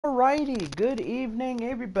Alrighty, good evening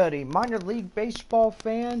everybody, minor league baseball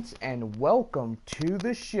fans, and welcome to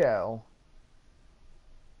the show.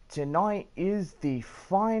 Tonight is the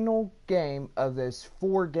final game of this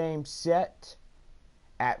 4-game set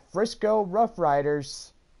at Frisco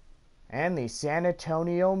RuffRiders and the San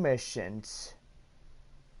Antonio Missions.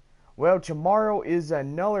 Well, tomorrow is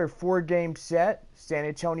another 4-game set. San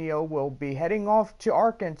Antonio will be heading off to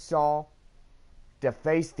Arkansas to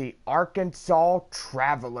face the Arkansas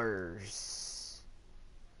Travelers.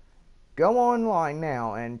 Go online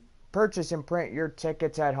now and purchase and print your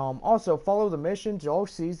tickets at home. Also, follow the missions all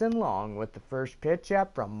season long with the First Pitch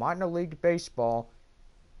app from Minor League Baseball.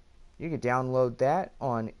 You can download that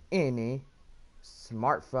on any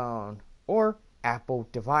smartphone or Apple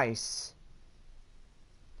device.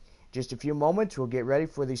 Just a few moments, we'll get ready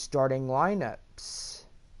for the starting lineups.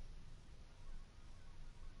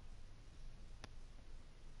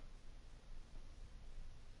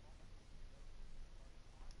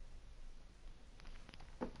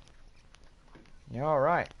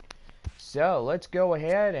 Alright, so let's go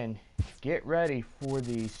ahead and get ready for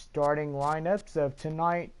the starting lineups of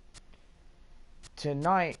tonight's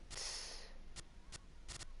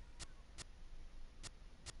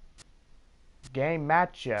game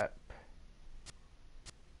matchup.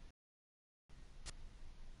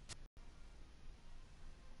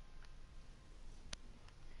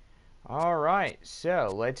 Alright,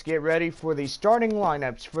 so let's get ready for the starting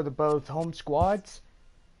lineups for the both home squads.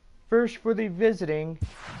 First, for the visiting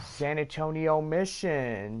San Antonio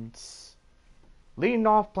Missions. Leading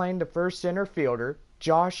off, playing the first center fielder,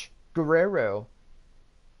 Josh Guerrero.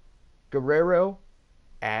 Guerrero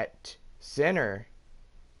at center.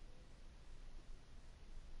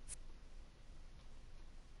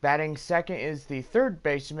 Batting second is the third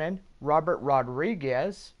baseman, Robert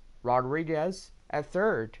Rodriguez. Rodriguez at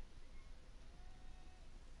third.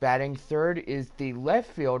 Batting third is the left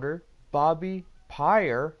fielder, Bobby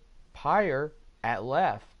Pyre. Pyre at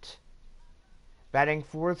left. Batting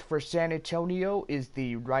fourth for San Antonio is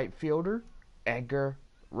the right fielder, Edgar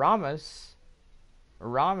Ramos.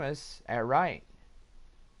 Ramos at right.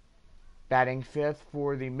 Batting fifth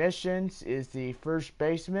for the Missions is the first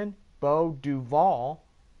baseman, Bo Duvall.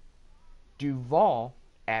 Duvall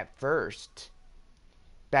at first.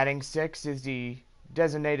 Batting sixth is the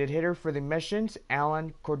designated hitter for the Missions,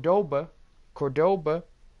 Alan Cordoba. Cordoba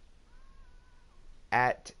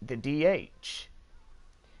at the DH.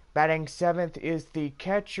 Batting seventh is the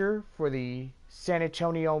catcher for the San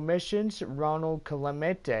Antonio Missions, Ronald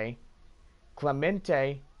Clemente.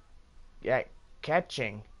 Clemente at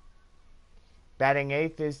catching. Batting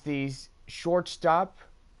eighth is the shortstop,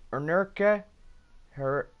 Ernerka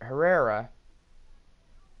Herrera.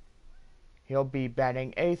 He'll be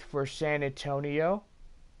batting eighth for San Antonio.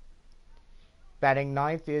 Batting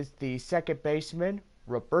ninth is the second baseman,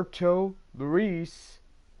 Roberto Luis,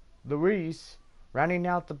 rounding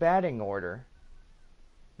out the batting order.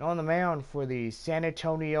 And on the mound for the San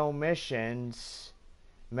Antonio Missions,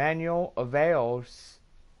 Manuel Avails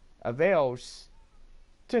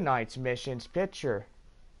tonight's Missions pitcher.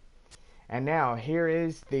 And now here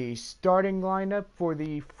is the starting lineup for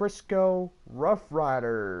the Frisco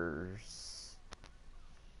RuffRiders.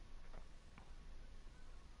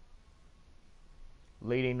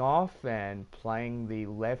 Leading off and playing the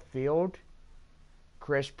left field,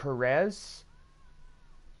 Chris Perez.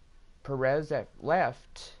 Perez at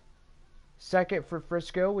left. Second for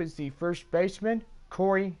Frisco is the first baseman,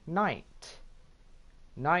 Corey Knight.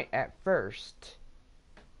 Knight at first.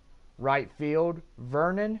 Right field,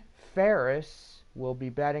 Vernon Ferris will be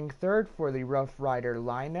batting third for the Rough Rider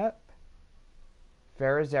lineup.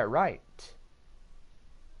 Ferris at right.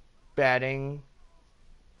 Batting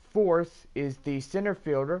fourth is the center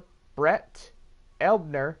fielder, Brett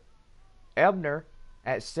Ebner. Ebner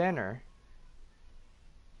at center.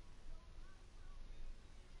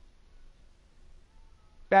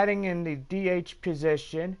 Batting in the DH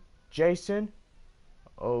position, Jason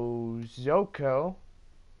Ozoko,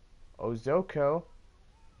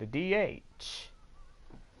 the DH.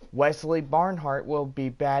 Wesley Barnhart will be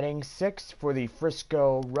batting sixth for the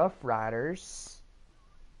Frisco RuffRiders.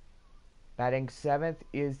 Batting seventh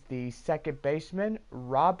is the second baseman,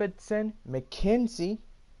 Robinson McKenzie.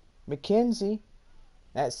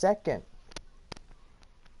 At second.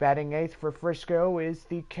 Batting eighth for Frisco is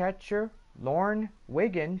the catcher, Lauren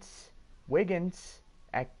Wiggins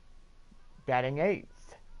at batting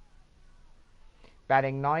eighth.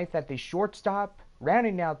 Batting ninth at the shortstop,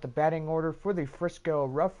 rounding out the batting order for the Frisco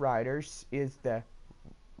RuffRiders is the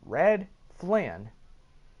Red Flynn.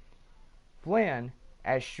 Flynn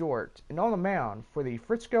as short, and on the mound for the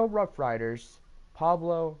Frisco RuffRiders,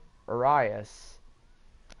 Pablo Arias.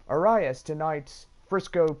 Arias, tonight's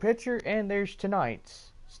Frisco pitcher, and there's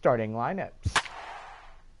tonight's starting lineups.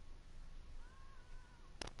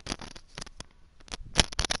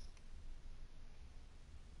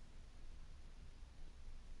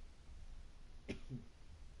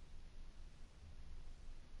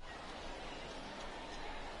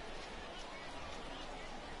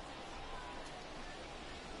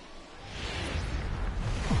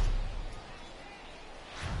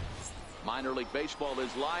 Minor League Baseball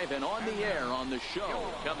is live and on the air on the show.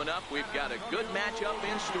 Coming up, we've got a good matchup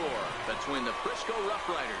in store between the Frisco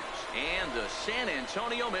RuffRiders and the San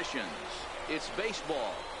Antonio Missions. It's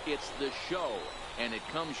baseball, it's the show, and it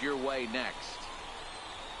comes your way next.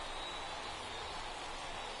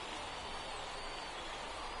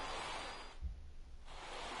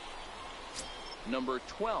 Number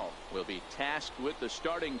 12 will be tasked with the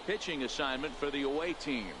starting pitching assignment for the away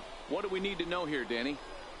team. What do we need to know here, Danny?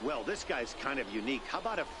 Well, this guy's kind of unique. How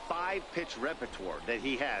about a 5-pitch repertoire that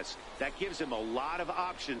he has? That gives him a lot of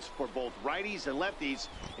options for both righties and lefties.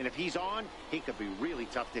 And if he's on, he could be really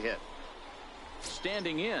tough to hit.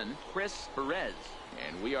 Standing in, Chris Perez.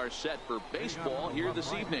 And we are set for baseball here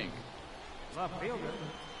this evening.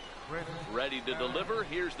 Ready to deliver.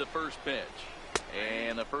 Here's the first pitch.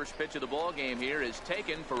 And the first pitch of the ball game here is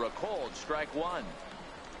taken for a cold strike one.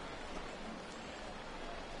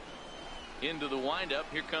 Into the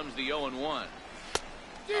windup. Here comes the 0-1.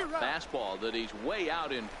 A fastball that he's way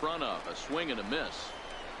out in front of. A swing and a miss.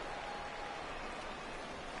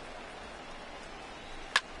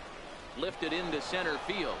 Lifted into center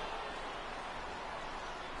field.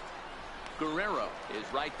 Guerrero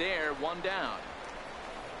is right there, one down.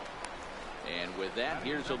 And with that,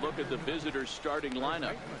 here's a look at the visitors' starting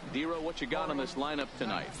lineup. Dero, what you got on this lineup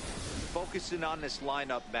tonight? Focusing on this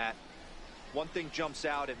lineup, Matt. One thing jumps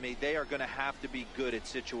out at me. They are going to have to be good at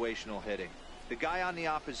situational hitting. The guy on the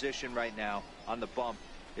opposition right now on the bump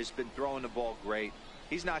has been throwing the ball great.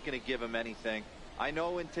 He's not going to give him anything. I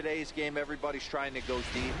know in today's game everybody's trying to go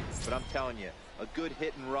deep, but I'm telling you, a good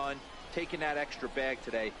hit and run, taking that extra bag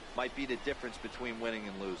today might be the difference between winning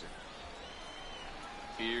and losing.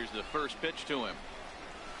 Here's the first pitch to him.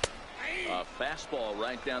 A fastball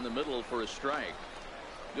right down the middle for a strike.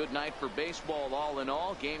 Good night for baseball all in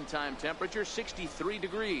all. Game time temperature 63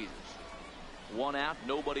 degrees. One out,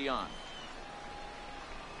 nobody on.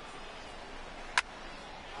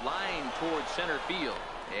 Line towards center field.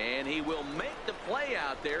 And he will make the play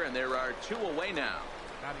out there, and there are two away now.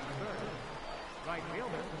 Right fielder,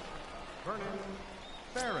 Vernon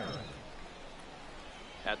Ferris.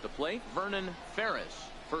 At the plate, Vernon Ferris.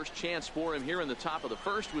 First chance for him here in the top of the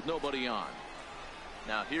first with nobody on.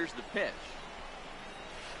 Now here's the pitch.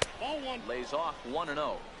 Ball one. Lays off 1-0.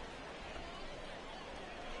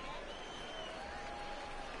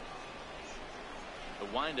 The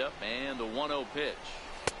windup and the 1-0 pitch.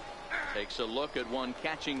 Takes a look at one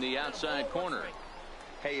catching the outside corner.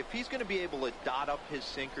 Hey, if he's going to be able to dot up his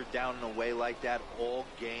sinker down and away like that all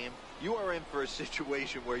game, you are in for a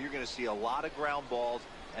situation where you're going to see a lot of ground balls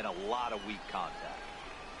and a lot of weak contact.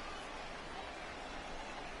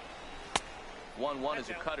 1-1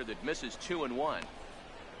 is a cutter that misses 2-1.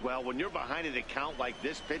 Well, when you're behind an account like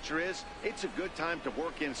this pitcher is, it's a good time to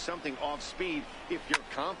work in something off speed if you're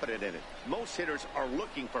confident in it. Most hitters are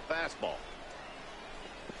looking for fastball.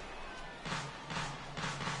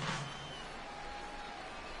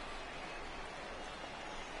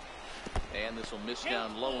 And this will miss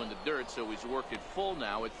down low in the dirt, so he's worked it full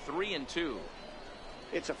now at 3-2.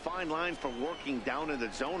 It's a fine line for working down in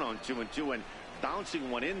the zone on 2-2 and bouncing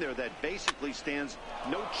one in there that basically stands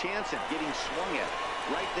no chance at getting swung at.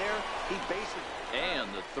 Right there, he basically... And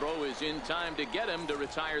the throw is in time to get him to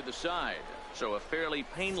retire the side. So a fairly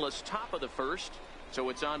painless top of the first. So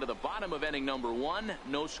it's on to the bottom of inning number 1.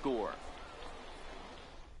 No score.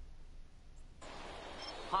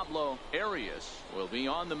 Pablo Arias will be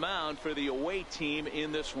on the mound for the away team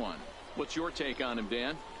in this one. What's your take on him,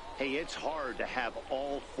 Dan? Hey, it's hard to have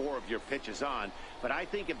all 4 of your pitches on, but I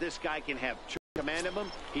think if this guy can have 2 command of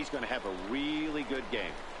him, he's going to have a really good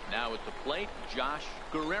game. Now at the plate, Josh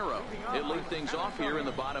Guerrero. He'll lead things off here in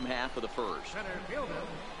the bottom half of the first.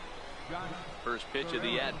 First pitch of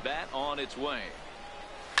the at-bat on its way.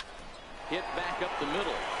 Hit back up the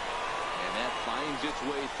middle. And that finds its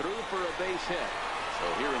way through for a base hit. So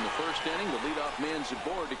here in the first inning, the leadoff man's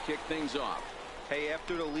aboard to kick things off. Hey,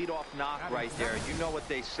 after the leadoff knock right there, you know what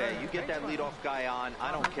they say. You get that leadoff guy on,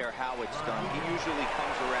 I don't care how it's done. He usually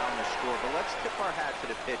comes around the score. But let's tip our hat to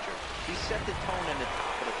the pitcher. He set the tone in the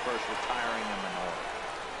top of the first, retiring him in order.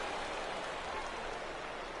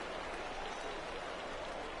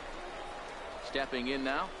 Stepping in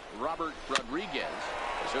now, Robert Rodriguez.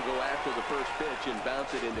 As he'll go after the first pitch and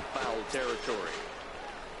bounce it into foul territory.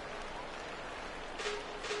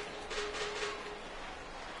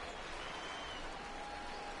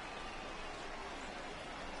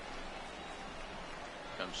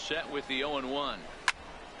 Comes set with the 0-1.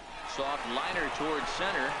 Soft liner towards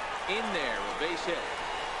center. In there, a base hit.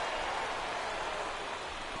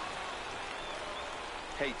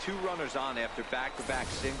 Hey, 2 runners on after back-to-back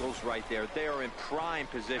singles right there. They are in prime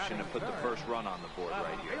position to put the first run on the board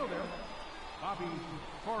right here. Bobby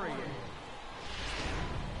Poirier.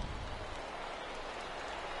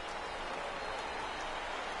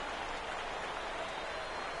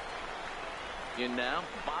 In now,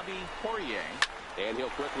 Bobby Poirier. And he'll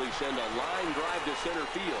quickly send a line drive to center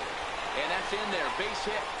field. And that's in there, base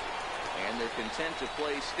hit. And they're content to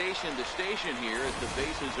play station to station here as the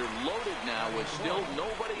bases are loaded now with still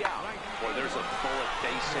nobody out. Boy, there's a bullet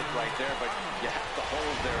base hit right there, but you have to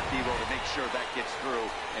hold there, Devo, to make sure that gets through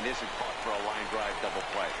and isn't caught for a line drive double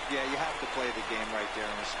play. Yeah, you have to play the game right there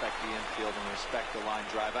and respect the infield and respect the line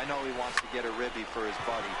drive. I know he wants to get a ribby for his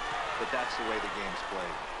buddy, but that's the way the game's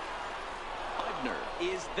played. Eibner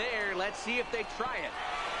is there. Let's see if they try it.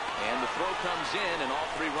 And the throw comes in, and all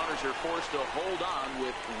 3 runners are forced to hold on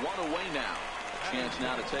with 1 away now. A chance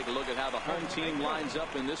now to take a look at how the home team lines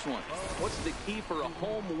up in this one. What's the key for a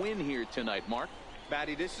home win here tonight, Mark?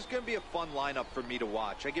 Matty, this is going to be a fun lineup for me to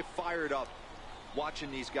watch. I get fired up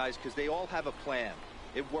watching these guys because they all have a plan.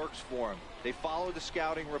 It works for them. They follow the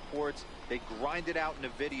scouting reports. They grind it out in the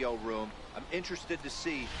video room. I'm interested to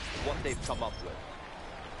see what they've come up with.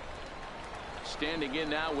 Standing in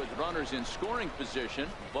now with runners in scoring position,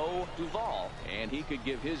 Bo Duvall. And he could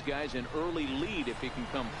give his guys an early lead if he can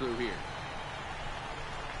come through here.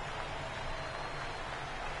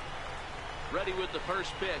 Ready with the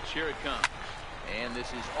first pitch. Here it comes. And this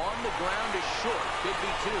is on the ground to short. Could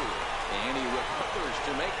be 2. And he recovers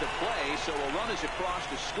to make the play, so a run is across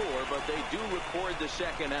to score, but they do record the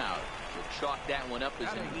second out. We'll chalk that one up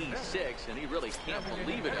as an E6, and he really can't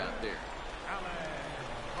believe it out there.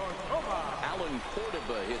 Alan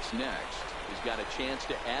Cordoba hits next. He's got a chance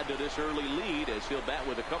to add to this early lead as he'll bat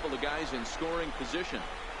with a couple of guys in scoring position.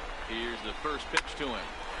 Here's the first pitch to him.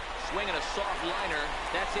 Swinging a soft liner.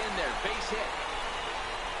 That's in there. Base hit.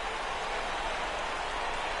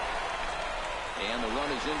 And the run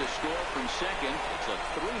is in to score from second. It's a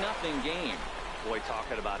 3-0 game. Boy,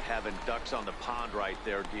 talking about having ducks on the pond right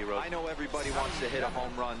there, D-Rose. I know everybody wants to hit a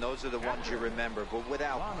home run. Those are the ones you remember. But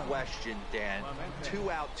without question, Dan, 2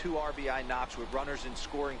 out, 2 RBI knocks with runners in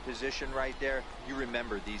scoring position right there. You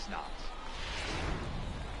remember these knocks.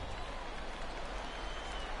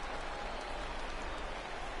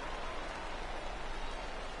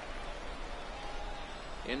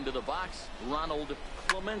 Into the box, Ronald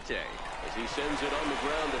Clemente as he sends it on the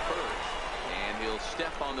ground to first. And he'll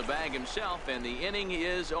step on the bag himself, and the inning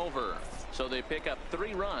is over. So they pick up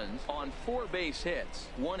 3 runs on 4 base hits,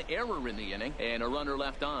 1 error in the inning, and a runner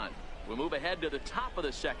left on. We'll move ahead to the top of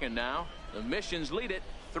the second now. The Missions lead it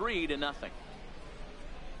 3-0.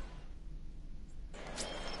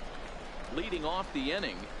 Leading off the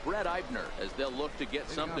inning, Brett Eibner, as they'll look to get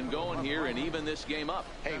something going here and even this game up.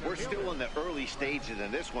 Hey, we're still in the early stages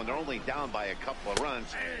in this one. They're only down by a couple of runs,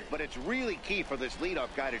 but it's really key for this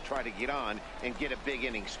leadoff guy to try to get on and get a big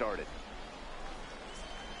inning started.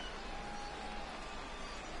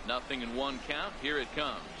 0-1 count. Here it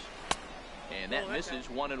comes. And that misses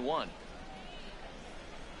 1-1.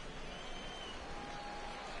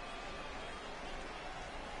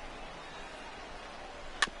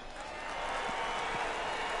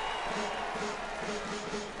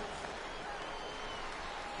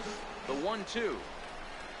 The 1-2.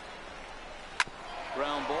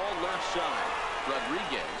 Ground ball left side.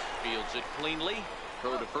 Rodriguez fields it cleanly.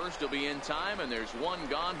 Throw to first will be in time, and there's 1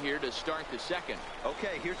 gone here to start the second.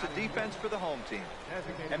 Okay, here's the defense for the home team.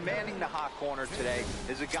 And manning the hot corner today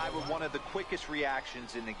is a guy with one of the quickest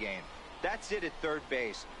reactions in the game. That's it at third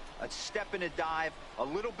base. A step and a dive, a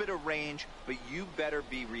little bit of range, but you better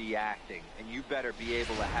be reacting, and you better be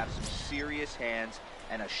able to have some serious hands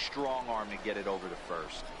and a strong arm to get it over to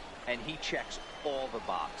first. And he checks all the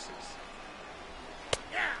boxes.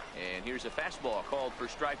 And here's a fastball called for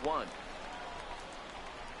strike 1.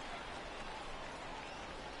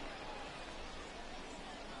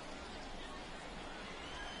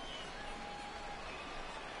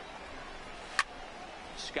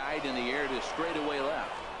 Skied in the air to straightaway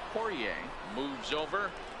left. Poirier moves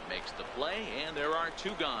over, makes the play, and there are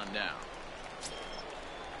 2 gone now.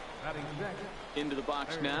 Into the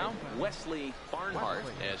box now, Wesley Barnhart,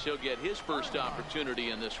 as he'll get his first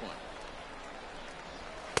opportunity in this one.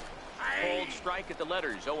 Cold strike at the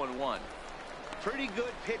letters, 0-1. Pretty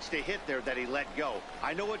good pitch to hit there that he let go.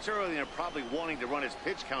 I know it's early and they're probably wanting to run his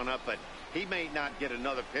pitch count up, but he may not get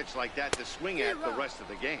another pitch like that to swing at the rest of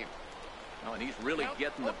the game. Oh, and he's really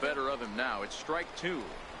getting the better of him now. It's strike 2.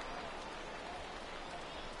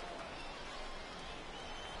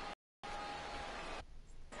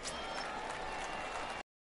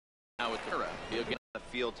 Now with Kura, he'll get The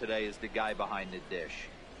field today is the guy behind the dish.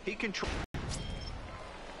 He controls.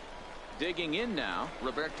 digging in now,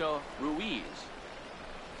 Roberto Ruiz.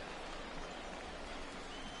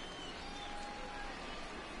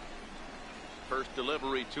 First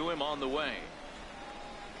delivery to him on the way.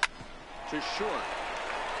 To short.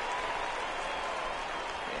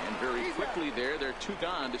 And very quickly there, they're 2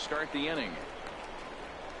 gone to start the inning.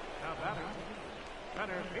 Now batting,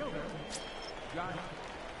 center fielder, Josh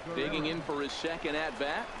Digging Guerrero. in for his second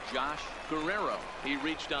at-bat, Josh Guerrero. He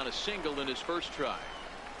reached on a single in his first try.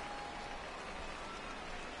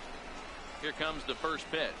 Here comes the first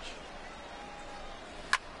pitch.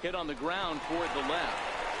 Hit on the ground toward the left.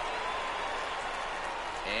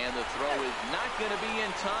 And the throw is not going to be in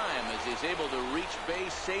time as he's able to reach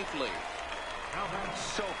base safely. Now batting,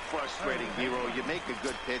 So frustrating, Hero. You make a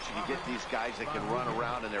good pitch and you get these guys that can run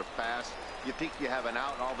around and they're fast. You think you have an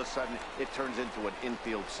out and all of a sudden it turns into an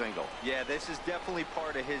infield single. Yeah, this is definitely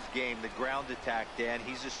part of his game, the ground attack, Dan.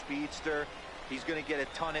 He's a speedster. He's going to get a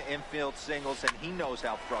ton of infield singles, and he knows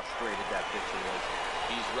how frustrated that pitcher is.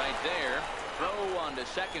 He's right there. Throw on to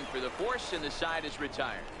second for the force, and the side is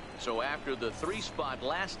retired. So after the 3 spot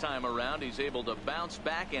last time around, he's able to bounce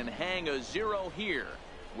back and hang a 0 here.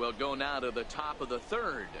 We'll go now to the top of the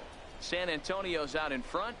 3rd. San Antonio's out in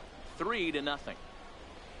front, 3-0.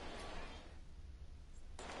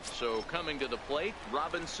 So coming to the plate,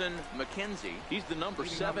 Robinson McKenzie. He's the number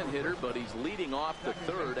 7 hitter, but he's leading off the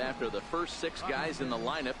 3rd after the first 6 guys in the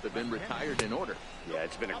lineup have been retired in order. Yeah,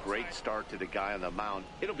 it's been a great start to the guy on the mound.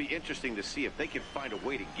 It'll be interesting to see if they can find a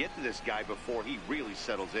way to get to this guy before he really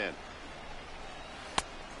settles in.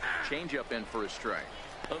 Changeup in for a strike.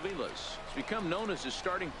 Aviles has become known as a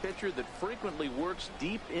starting pitcher that frequently works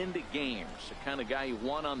deep into games. The kind of guy you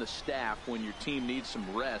want on the staff when your team needs some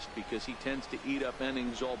rest because he tends to eat up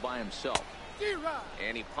innings all by himself.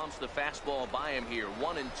 And he pumps the fastball by him here.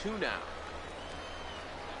 1-2 now.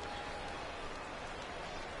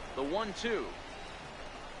 The 1-2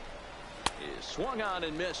 is swung on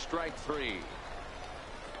and missed. Strike 3.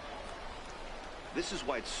 This is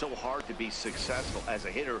why it's so hard to be successful as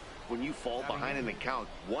a hitter when you fall behind in the count.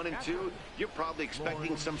 1 and 2, you're probably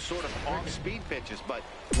expecting some sort of off-speed pitches, but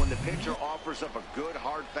when the pitcher offers up a good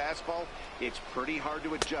hard fastball, it's pretty hard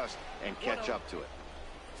to adjust and catch up to it.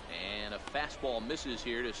 And a fastball misses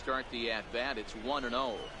here to start the at-bat. It's 1-0.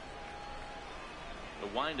 The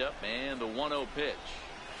windup and the 1-0 pitch.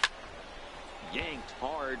 Yanked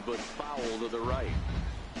hard but foul to the right.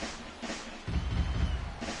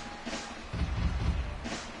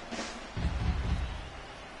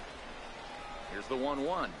 Here's the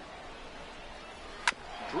 1-1.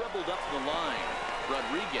 Dribbled up the line.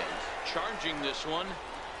 Rodriguez charging this one.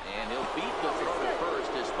 And he'll beat the throw to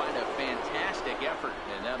first despite a fantastic effort.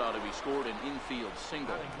 And that ought to be scored an infield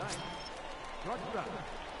single.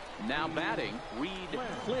 Now batting, Reed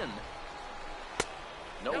Flynn.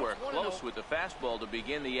 Nowhere close with the fastball to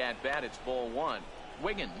begin the at-bat. It's ball 1.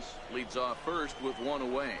 Wiggins leads off first with 1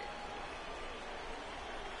 away.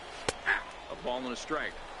 A ball and a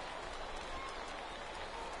strike.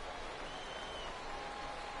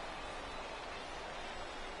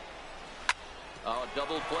 A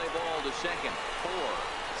double play ball to second. 4,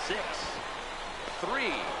 6,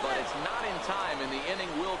 3, but it's not in time, and the inning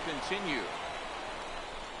will continue.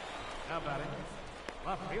 now batting,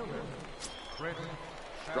 left fielder, Chris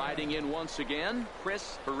Striding in once again,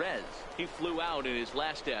 Chris Perez. He flew out in his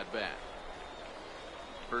last at-bat.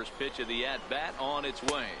 First pitch of the at-bat on its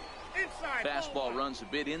way. Fastball runs a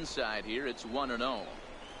bit inside here. It's 1-0.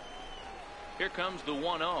 Here comes the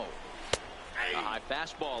 1-0. A high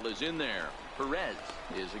fastball is in there. Perez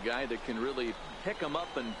is a guy that can really pick him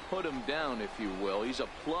up and put him down, if you will. He's a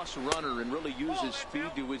plus runner and really uses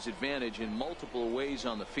speed to his advantage in multiple ways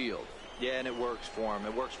on the field. Yeah, and it works for him.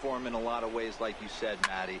 It works for him in a lot of ways, like you said,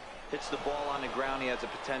 Matty. Hits the ball on the ground. He has the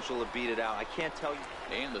potential to beat it out. I can't tell you.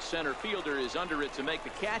 And the center fielder is under it to make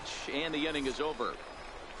the catch, and the inning is over.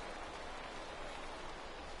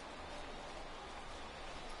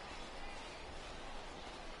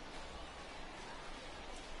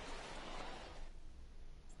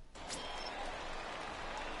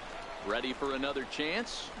 Ready for another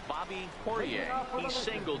chance? Bobby Poirier. He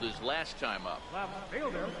singled his last time up. left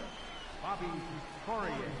fielder, Bobby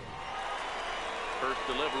Courier. First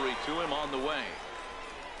delivery to him on the way.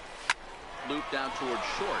 Looped out towards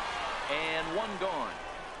short. And one gone.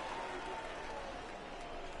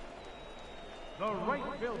 The right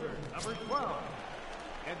fielder, number 12.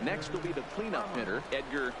 Next will be the cleanup hitter,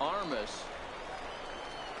 Edgar Armas.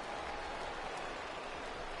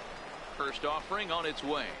 First offering on its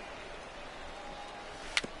way.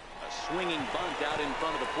 A swinging bunt out in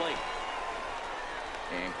front of the plate.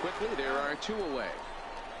 And quickly there are two away.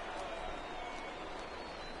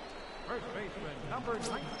 First baseman, number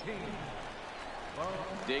 19.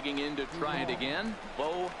 Digging in to try it again,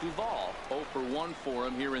 Bo Duvall. 0 for 1 for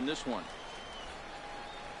him here in this one.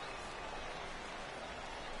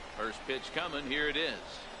 First pitch coming, here it is.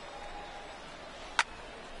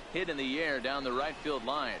 Hit in the air down the right field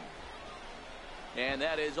line. And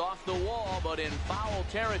that is off the wall, but in foul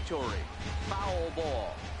territory. Foul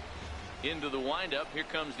ball. Into the windup, here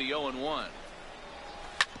comes the 0-1.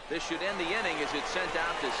 This should end the inning as it's sent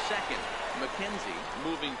out to second. McKenzie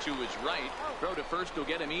moving to his right. Throw to first will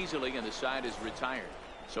get him easily, and the side is retired.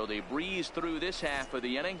 So they breeze through this half of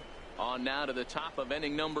the inning. On now to the top of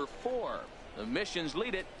inning number 4. The Missions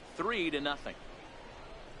lead it 3-0.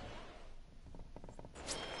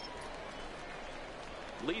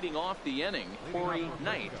 Leading off the inning, Corey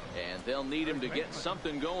Knight, and they'll need him to get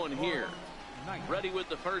something going here. Ready with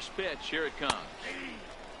the first pitch. Here it comes.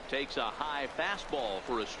 Takes a high fastball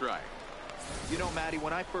for a strike. You know, Matty,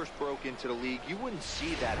 when I first broke into the league, you wouldn't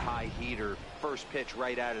see that high heater first pitch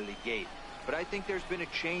right out of the gate. But I think there's been a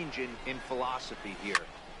change in philosophy here.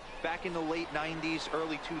 Back in the late 90s,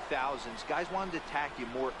 early 2000s, guys wanted to attack you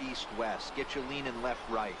more east-west, get you leaning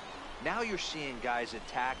left-right. Now you're seeing guys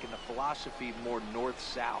attack in the philosophy more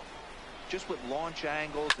north-south. Just with launch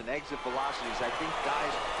angles and exit velocities, I think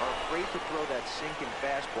guys are afraid to throw that sinking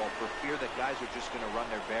fastball for fear that guys are just going to run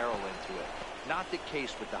their barrel into it. Not the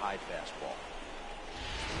case with the high fastball.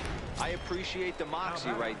 I appreciate the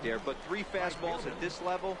moxie right there, but 3 fastballs at this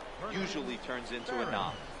level usually turns into a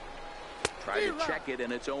knock. Try to check it,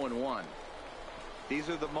 and it's 0-1. These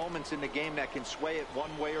are the moments in the game that can sway it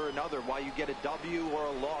one way or another, why you get a W or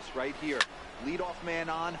a loss right here. Leadoff man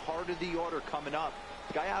on, heart of the order coming up.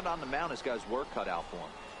 Guy out on the mound has got his work cut out for him.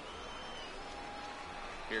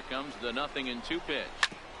 Here comes the 0-2 pitch.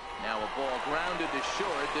 Now a ball grounded to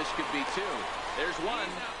short. This could be 2. There's one.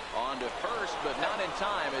 On to first, but not in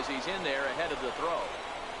time as he's in there ahead of the throw.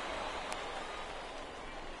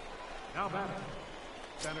 Now batting,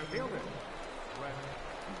 center fielder,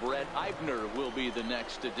 Brett Eibner will be the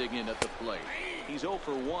next to dig in at the plate. He's 0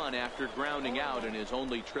 for 1 after grounding out in his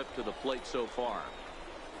only trip to the plate so far.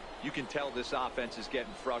 You can tell this offense is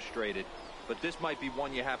getting frustrated, but this might be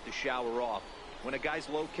one you have to shower off. When a guy's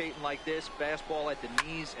locating like this, fastball at the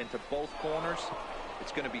knees and to both corners,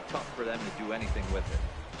 it's going to be tough for them to do anything with it.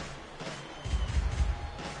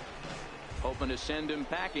 Hoping to send him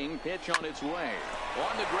packing. Pitch on its way.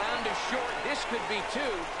 On the ground to short. This could be 2.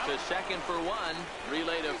 To second for 1.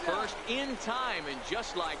 Relay to first in time, and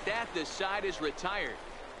just like that, the side is retired.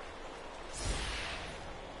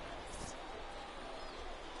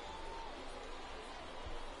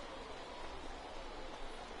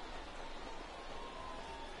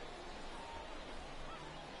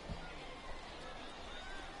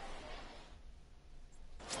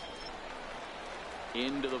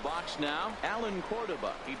 Into the box now, Alan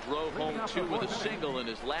Cordoba. He drove home 2 with a single in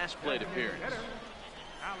his last plate appearance.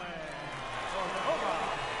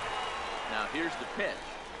 Now here's the pitch.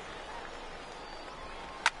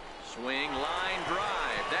 Swing, line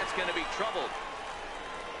drive. That's going to be troubled.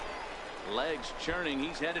 Legs churning.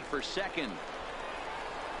 He's headed for second.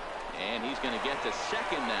 And he's going to get to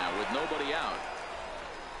second now with nobody out.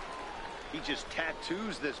 He just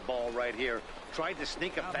tattoos this ball right here. Tried to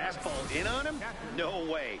sneak a fastball in on him? No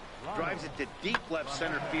way. Drives it to deep left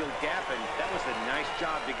center field gap, and that was a nice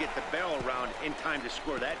job to get the barrel around in time to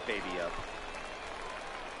score that baby up.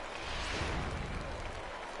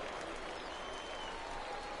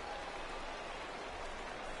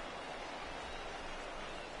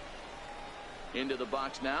 Into the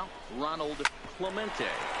box now, Ronald Clemente.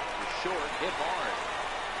 The short, hit hard.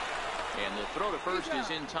 And the throw to first is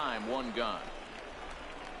in time, 1 gone.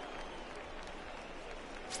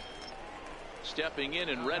 Stepping in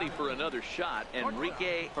and ready for another shot,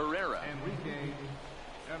 Enrique Herrera.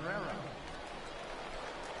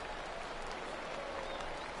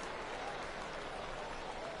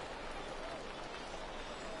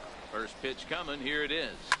 First pitch coming, here it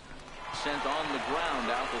is. Sent on the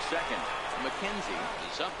ground out to second.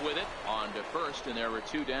 McKenzie is up with it, on to first, and there are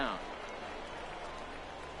 2 down.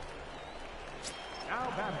 now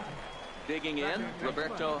batting. Digging in,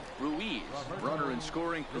 Roberto Ruiz. Runner in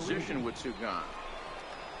scoring position with 2 gone.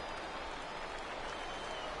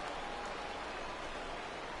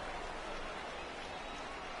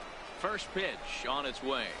 First pitch on its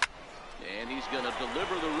way. And he's going to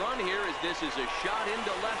deliver the run here as this is a shot into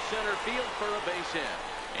left center field for a base hit.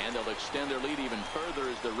 And they'll extend their lead even further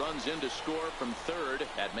as the run's in to score from third.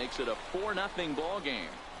 That makes it a 4-0 ball game.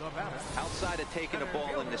 Outside of taking a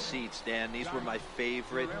ball in the seats, Dan, these were my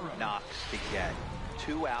favorite knocks to get.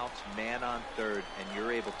 2 outs, man on third, and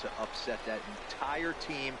you're able to upset that entire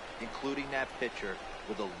team, including that pitcher,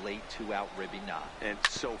 with a late 2-out ribby knock. And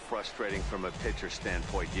so frustrating from a pitcher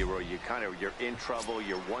standpoint, Dero. You're in trouble.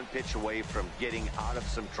 You're one pitch away from getting out of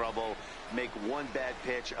some trouble. Make one bad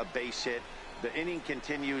pitch, a base hit. The inning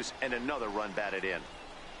continues, and another run batted in.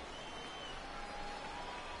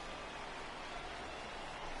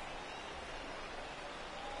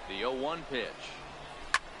 The 0-1 pitch.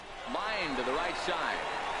 Line to the right side.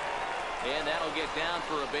 And that'll get down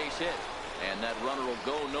for a base hit. And that runner will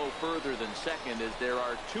go no further than second as there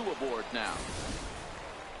are 2 aboard now.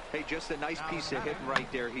 Hey, just a nice piece of hitting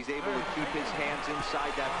right there. He's able to keep his hands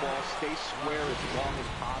inside that ball, stay square as long as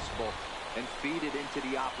possible, and feed it into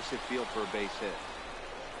the opposite field for a base hit.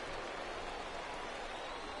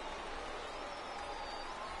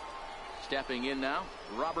 Stepping in now,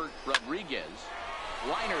 Robert Rodriguez.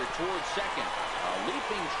 Liner towards second. A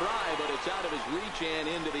leaping try, but it's out of his reach and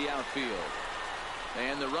into the outfield.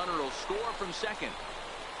 And the runner will score from second.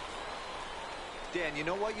 Dan, you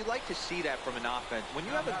know what? You like to see that from an offense. When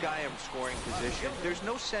you have a guy in scoring position, there's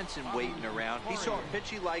no sense in waiting around. He saw a pitch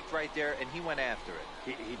he liked right there, and he went after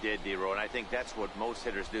it. He did, Dero, and I think that's what most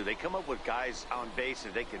hitters do. They come up with guys on base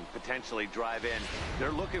that they can potentially drive in.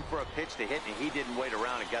 They're looking for a pitch to hit, and he didn't wait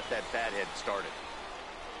around and got that bat head started.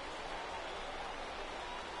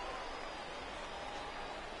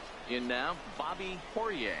 In now, Bobby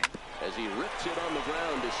Poirier as he rips it on the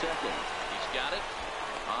ground to second. He's got it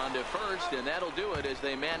on to first, and that'll do it as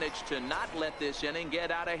they manage to not let this inning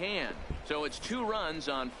get out of hand. So it's 2 runs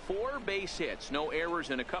on 4 base hits. No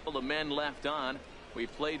errors and a couple of men left on.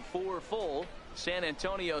 We've played 4 full. San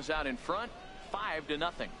Antonio's out in front,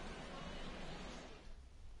 5-0.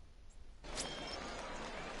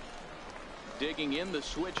 Digging in the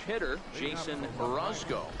switch hitter, Jason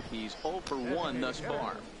Orozco. He's 0 for 1 thus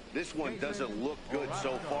far. This one doesn't look good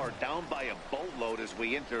so far. Down by a boatload as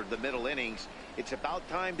we enter the middle innings. It's about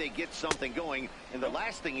time they get something going, and the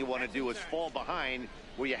last thing you want to do is fall behind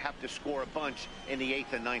where you have to score a bunch in the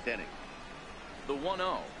 8th and 9th inning. The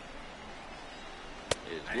 1-0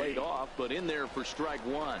 is laid off, but in there for strike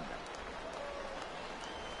 1.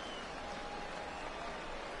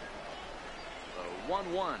 The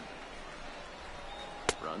 1-1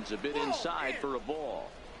 runs a bit inside for a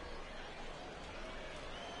ball.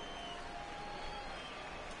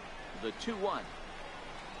 The 2-1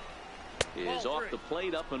 is off the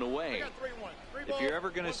plate, up and away. If you're ever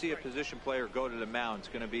going to see a position player go to the mound, it's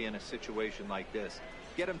going to be in a situation like this.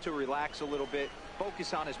 Get him to relax a little bit,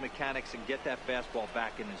 focus on his mechanics, and get that fastball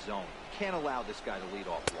back in his zone. Can't allow this guy to lead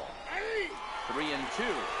off the wall. 3-2.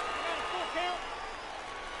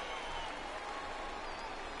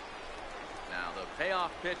 Now the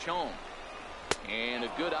payoff pitch home. And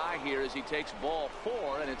a good eye here as he takes ball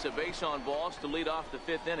 4, and it's a base on balls to lead off the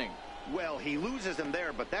 5th inning. Well, he loses him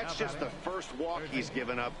there, but that's just the first walk he's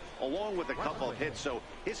given up, along with a couple of hits, so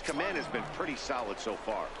his command has been pretty solid so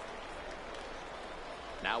far.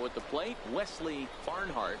 Now at the plate, Wesley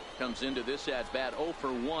Barnhart comes into this at-bat 0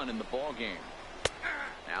 for 1 in the ball game.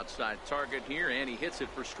 Outside target here, and he hits it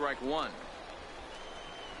for strike 1.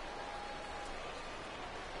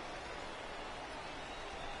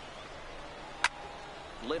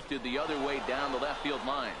 Lifted the other way down the left field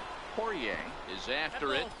line. Poirier is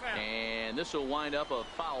after it, and this will wind up a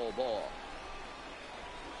foul ball.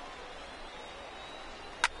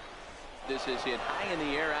 This is hit high in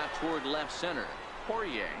the air out toward left center.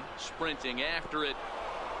 Poirier sprinting after it,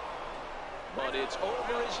 but it's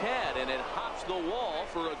over his head, and it hops the wall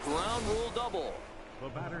for a ground rule double.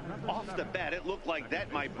 Off the bat, it looked like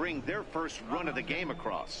that might bring their first run of the game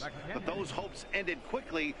across, but those hopes ended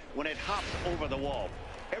quickly when it hopped over the wall.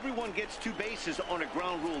 Everyone gets 2 bases on a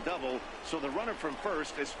ground rule double, so the runner from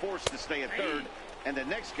first is forced to stay at third, and the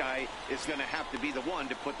next guy is going to have to be the one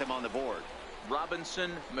to put them on the board. Robinson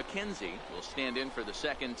McKenzie will stand in for the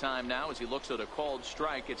second time now as he looks at a called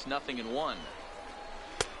strike. It's 0-1.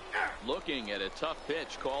 Looking at a tough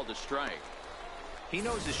pitch called a strike. He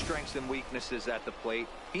knows his strengths and weaknesses at the plate.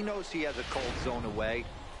 He knows he has a cold zone away,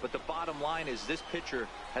 but the bottom line is this pitcher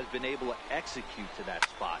has been able to execute to that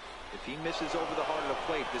spot. If he misses over the heart of the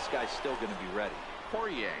plate, this guy's still going to be ready.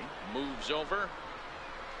 Poirier moves over,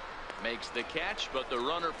 makes the catch, but the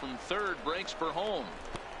runner from third breaks for home.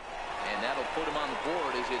 And that'll put him on the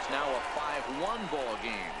board as it's now a 5-1 ball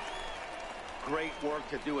game. Great work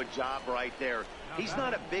to do a job right there. He's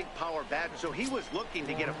not a big power bat, so he was looking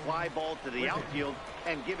to get a fly ball to the outfield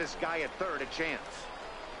and give his guy at third a chance.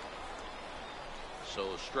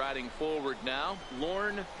 So striding forward now,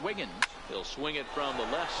 Lorne Wiggins. He'll swing it from the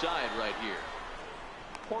left side right here.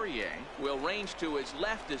 Poirier will range to his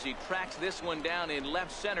left as he tracks this one down in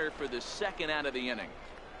left center for the second out of the inning.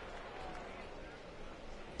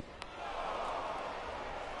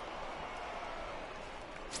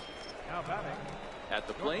 Now batting. At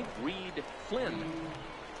the plate, Reed Flynn.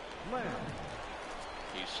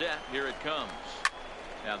 He's set. Here it comes.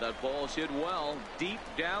 Now that ball's hit well deep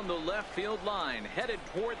down the left field line, headed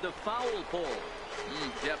toward the foul pole.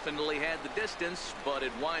 Definitely had the distance, but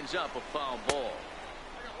it winds up a foul ball.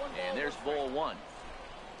 And there's ball one.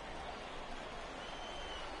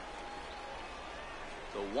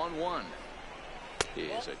 The 1-1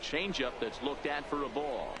 is a changeup that's looked at for a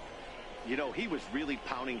ball. You know, he was really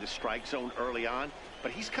pounding the strike zone early on,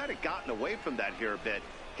 but he's kind of gotten away from that here a bit.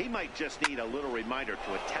 He might just need a little reminder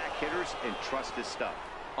to attack hitters and trust his stuff.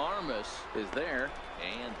 Armas is there,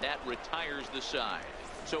 and that retires the side.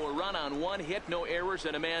 So a run on one hit, no errors,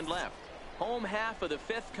 and a man left. Home half of the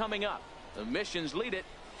fifth coming up. The Missions lead it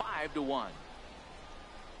 5-1.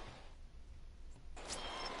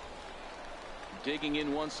 Digging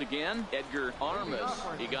in once again, Edgar Armas.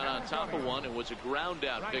 He got on top of one and was a ground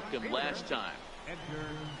out victim last time. Edgar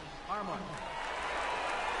Armas.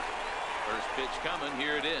 First pitch coming.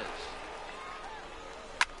 Here it is.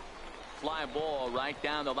 Fly ball right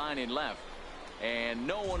down the line in left, and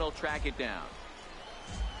no one will track it down.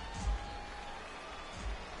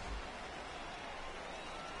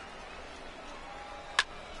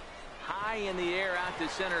 High in the air out to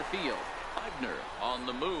center field. Eibner on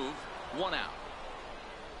the move. One out.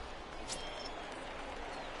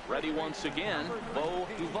 Ready once again, Bo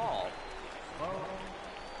Duvall. Bo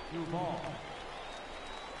Duvall.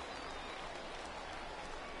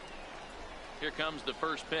 Here comes the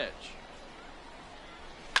first pitch.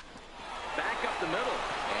 Back up the middle,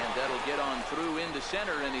 and that'll get on through into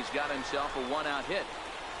center, and he's got himself a one-out hit.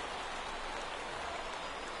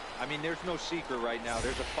 I mean, there's no secret right now.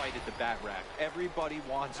 There's a fight at the bat rack. Everybody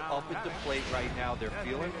wants up at the plate right now. They're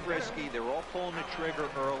feeling frisky. They're all pulling the trigger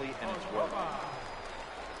early, and it's working.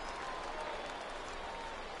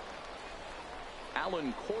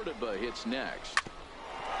 Alan Cordoba hits next.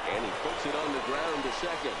 And he puts it on the ground to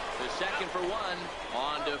second. The second for one.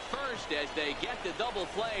 On to first as they get the double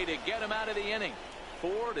play to get him out of the inning.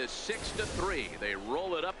 4-6-3. They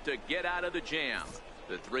roll it up to get out of the jam.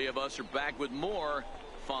 The three of us are back with more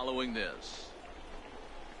following this.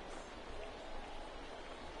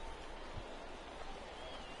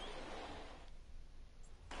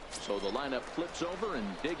 So the lineup flips over, and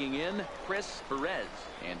digging in, Chris Perez.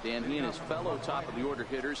 And Dan, he and his fellow top of the order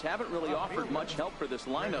hitters haven't really offered much help for this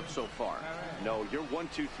lineup so far. No, your 1,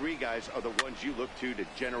 2, 3 guys are the ones you look to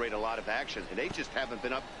generate a lot of action, and they just haven't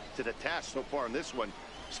been up to the task so far in this one.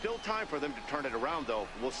 Still time for them to turn it around, though.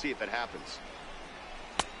 We'll see if it happens.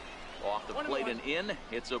 Off the plate and in.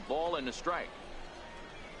 It's a ball and a strike.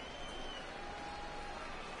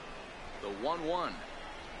 The 1-1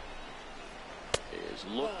 is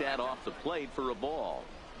looked at off the plate for a ball.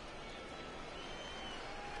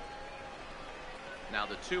 Now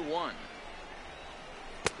the 2-1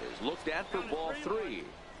 is looked at for ball 3.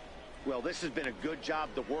 Well, this has been a good job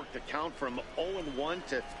to work the count from 0-1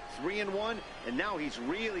 to 3-1, and now he's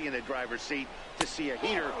really in the driver's seat to see a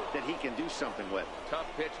heater that he can do something with. Tough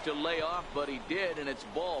pitch to lay off, but he did, and it's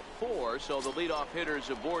ball 4, so the leadoff hitter is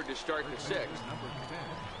aboard to start the 6th.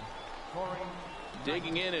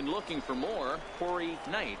 Digging in and looking for more, Corey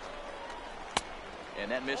Knight. And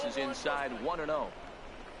that misses inside 1-0.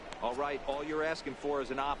 All right, all you're asking for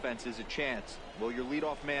as an offense is a chance. Well, your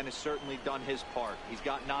leadoff man has certainly done his part. He's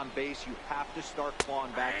gotten on base. You have to start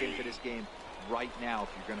clawing back into this game right now if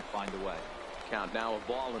you're going to find a way. Count now, a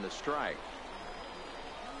ball and a strike.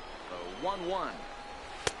 The 1-1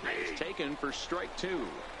 is taken for strike 2.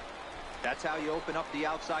 That's how you open up the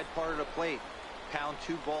outside part of the plate. Pound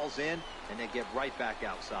 2 balls in, and then get right back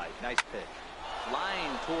outside. Nice pitch.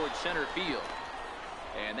 Flying towards center field.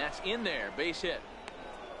 And that's in there. Base hit.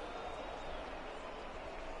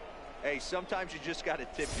 Hey, sometimes you just got to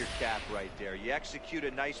tip your cap right there. You execute a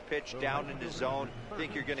nice pitch down in the zone,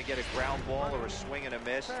 think you're going to get a ground ball or a swing and a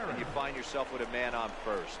miss, and you find yourself with a man on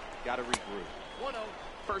first. Got to regroup. 1-0.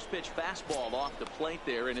 First pitch fastball off the plate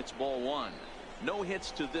there, and it's ball 1. No hits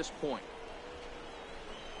to this point.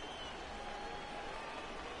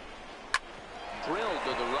 Drilled to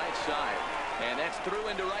the right side, and that's through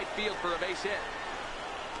into right field for a base hit.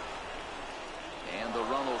 And the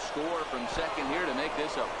run will score from second here to make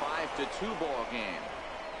this a 5-2 ball game.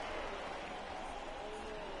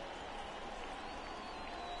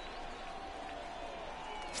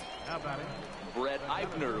 Now batting. Brett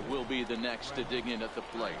Eibner will be the next to dig in at the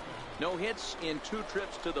plate. No hits in 2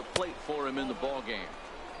 trips to the plate for him in the ball game.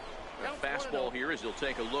 The fastball here as he'll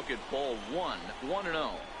take a look at ball 1, 1-0.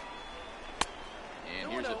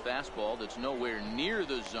 And here's a fastball that's nowhere near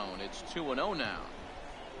the zone. It's 2-0 now.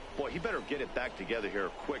 Boy, he better get it back together here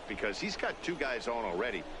quick because he's got 2 guys on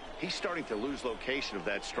already. He's starting to lose location of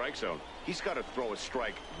that strike zone. He's got to throw a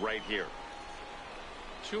strike right here.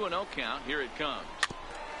 2-0 count. Here it comes.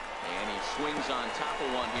 And he swings on top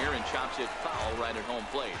of one here and chops it foul right at home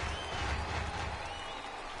plate.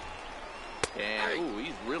 And ooh,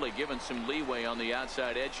 he's really given some leeway on the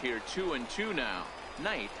outside edge here. 2-2 now.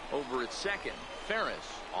 Knight over at second. Ferris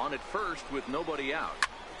on at first with nobody out.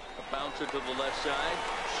 A bouncer to the left side.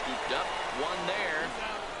 Scooped up. One there.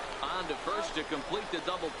 On to first to complete the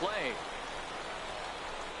double play.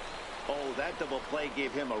 Oh, that double play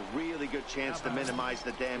gave him a really good chance to minimize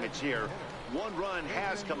the damage here. 1 run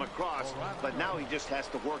has come across, but now he just has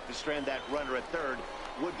to work to strand that runner at third.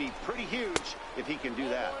 Would be pretty huge if he can do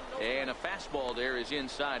that. And a fastball there is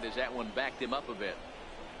inside as that one backed him up a bit.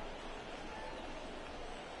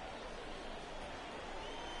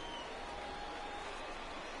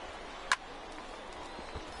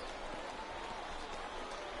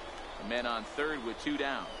 The men on third with 2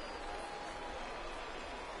 down.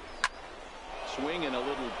 Swing and a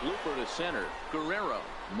little blooper to center. Guerrero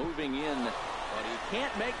moving in, but he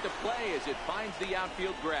can't make the play as it finds the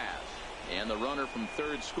outfield grass. And the runner from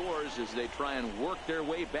third scores as they try and work their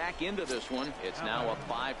way back into this one. It's now a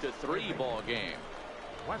 5-3 ball game.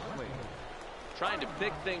 Wesley. Trying to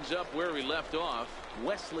pick things up where we left off.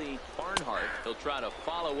 Wesley Barnhart. He'll try to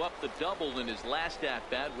follow up the double in his last at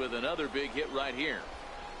bat with another big hit right here.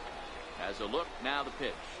 Has a look. Now the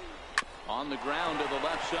pitch. On the ground to the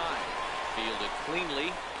left side. Fielded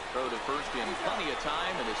cleanly. Throw to first in plenty of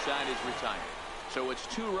time, and the side is retired. So it's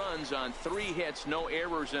 2 runs on 3 hits, no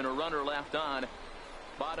errors, and a runner left on.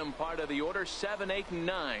 Bottom part of the order, 7, 8, and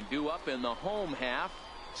 9 due up in the home half.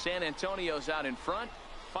 San Antonio's out in front,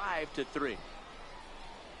 5-3.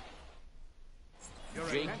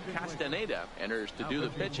 Jake Castaneda enters to do the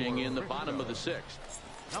pitching in the bottom of the 6th.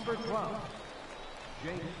 Number 12.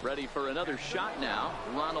 Ready for another shot now,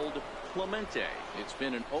 Ronald Clemente. It's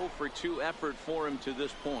been an 0-for-2 effort for him to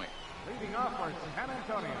this point. Leading off for San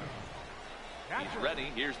Antonio. He's ready.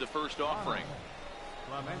 Here's the first offering.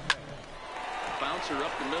 Clemente. Bouncer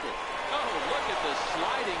up the middle. Oh, look at the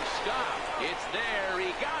sliding stop. It's there.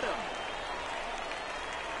 He got him.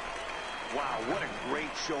 Wow, what a great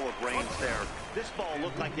show of range there. This ball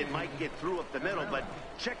looked like it might get through up the middle, but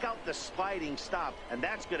check out the sliding stop, and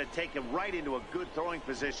that's going to take him right into a good throwing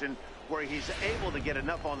position where he's able to get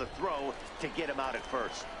enough on the throw to get him out at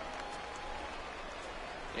first.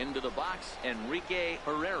 Into the box, Enrique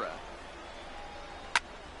Herrera.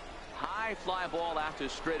 High fly ball out to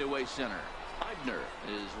straightaway center. Eibner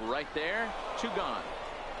is right there. 2 gone.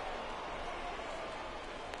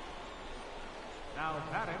 Now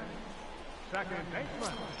batting. Second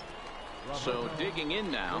baseman. So digging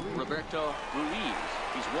in now, Roberto Ruiz.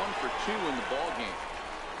 He's 1 for 2 in the ball game.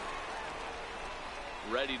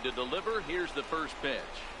 Ready to deliver. Here's the first pitch.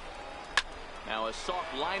 Now a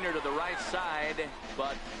soft liner to the right side,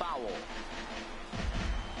 but foul.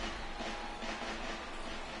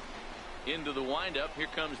 Into the windup. Here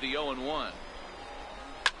comes the 0-1.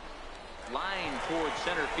 Line towards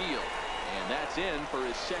center field. And that's in for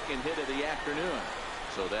his second hit of the afternoon.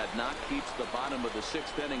 So that knock keeps the bottom of the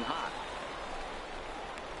 6th inning hot.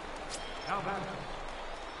 Now batting.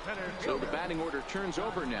 Center So the fielder. batting order turns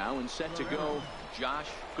over now and set to go Josh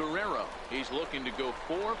Guerrero. He's looking to go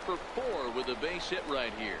 4 for 4 with a base hit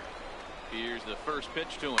right here. Here's the first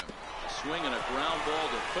pitch to him. Swinging a ground ball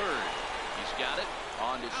to third. He's got it.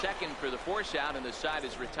 On to second for the force out, and the side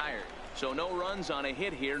is retired. So no runs on a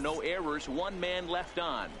hit here, no errors, 1 man left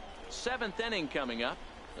on. 7th inning coming up.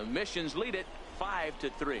 The Missions lead it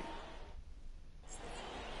 5-3.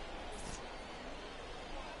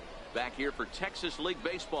 Back here for Texas League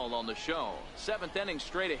Baseball on the show. 7th inning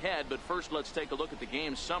straight ahead, but first let's take a look at the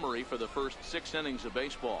game summary for the first 6 innings of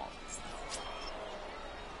baseball.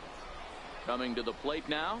 Coming to the plate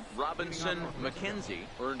now, Robinson McKenzie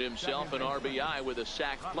earned himself an RBI with a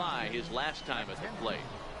sac fly his last time at the plate.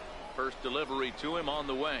 First delivery to him on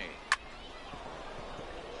the way.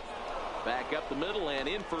 Back up the middle and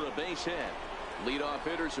in for a base hit. Leadoff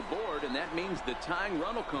hitters aboard, and that means the tying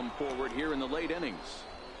run will come forward here in the late innings.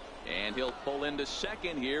 And he'll pull into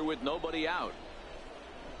second here with nobody out.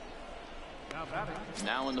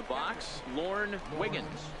 Now in the box, Lorne Wiggins.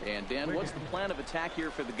 And Dan, what's the plan of attack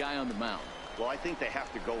here for the guy on the mound? Well, I think they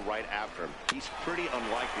have to go right after him. He's pretty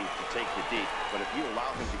unlikely to take you deep, but if you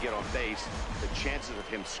allow him to get on base, the chances of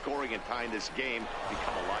him scoring and tying this game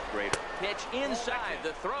become a lot greater. Pitch inside,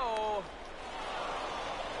 the throw.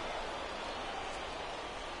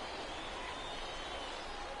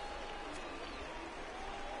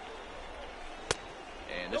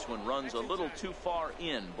 And this one runs a little too far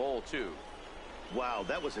in, ball 2. Wow,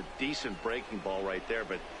 that was a decent breaking ball right there,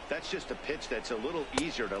 but that's just a pitch that's a little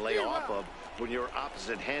easier to lay off of when you're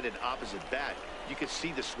opposite-handed, opposite bat. You could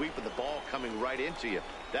see the sweep of the ball coming right into you.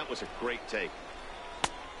 That was a great take.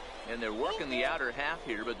 And they're working the outer half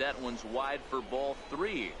here, but that one's wide for ball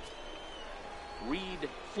 3. Reed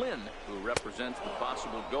Flynn, who represents the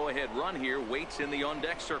possible go-ahead run here, waits in the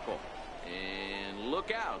on-deck circle. And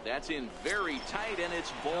look out, that's in very tight, and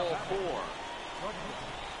it's ball 4.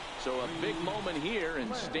 So a big moment here,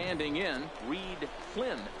 and standing in, Reed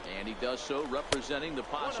Flynn, and he does so representing the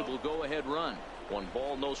possible go-ahead run. 1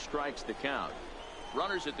 ball, no strikes to count.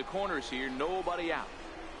 Runners at the corners here, nobody out.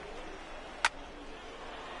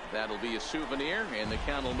 That'll be a souvenir, and the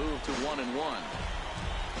count will move to 1-1.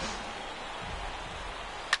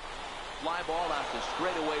 Fly ball out to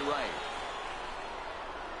straightaway right.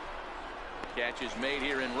 Catch is made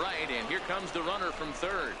here in right, and here comes the runner from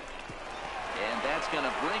third. And that's going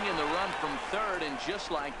to bring in the run from third, and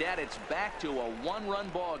just like that, it's back to a 1-run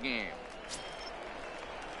ball game.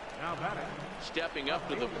 Now batting. Stepping up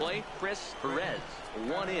to the plate, Chris Perez.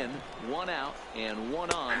 1 in, 1 out, and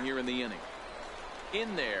 1 on here in the inning.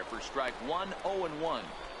 In there for strike 1, 0-1.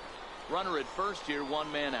 Runner at first here,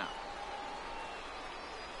 1 man out.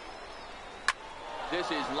 This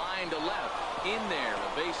is line to left. In there,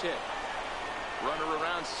 a base hit. Runner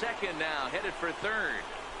around second now, headed for third.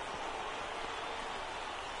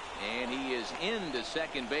 And he is into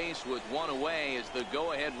second base with 1 away as the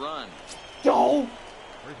go-ahead run. Go!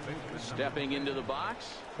 Stepping into the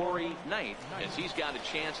box, Corey Knight, as he's got a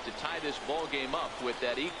chance to tie this ball game up with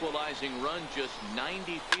that equalizing run just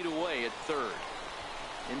 90 feet away at third.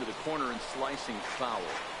 Into the corner and slicing foul.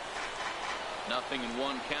 0-1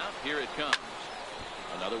 count. Here it comes.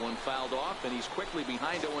 Another one fouled off, and he's quickly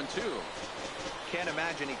behind 0-2. Can't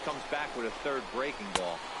imagine he comes back with a third breaking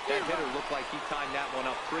ball. That hitter looked like he timed that one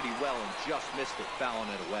up pretty well and just missed it, fouling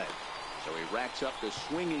it away. So he racks up the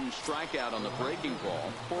swinging strikeout on the breaking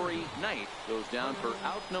ball. Corey Knight goes down for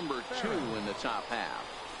out number 2 in the top half.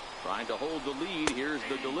 Trying to hold the lead. Here's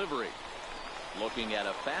the delivery. Looking at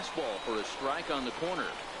a fastball for a strike on the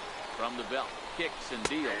corner. From the belt, kicks and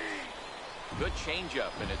deals. Good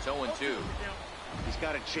changeup, and it's 0-2. He's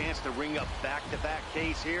got a chance to ring up back-to-back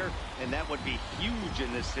Ks here, and that would be huge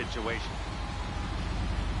in this situation.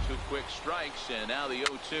 2 quick strikes, and now the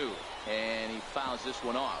 0-2. And he fouls this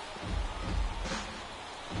one off.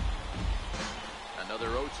 Another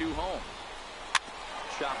 0-2 home.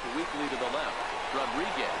 Chopped weakly to the left.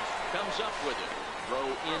 Rodriguez comes up with it. Throw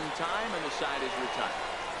in time, and the side is retired.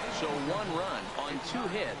 So 1 run on 2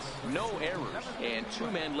 hits, no errors, and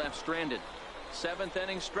 2 men left stranded. 7th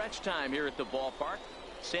inning stretch time here at the ballpark.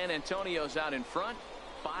 San Antonio's out in front,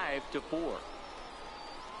 5-4.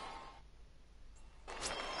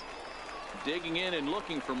 Digging in and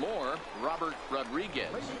looking for more, Robert Rodriguez.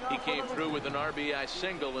 He came through with an RBI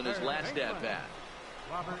single in his last at-bat.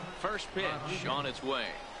 First pitch on its way.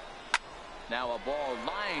 Now a ball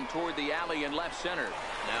lined toward the alley in left center.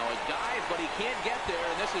 Now a dive, but he can't get there,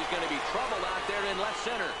 and this is going to be trouble out there in left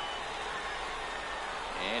center.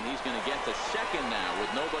 And he's going to get the second now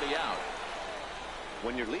with nobody out.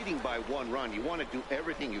 When you're leading by 1 run, you want to do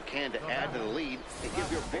everything you can to add to the lead and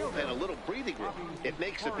give your bullpen a little breathing room. It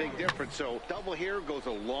makes a big difference, so double here goes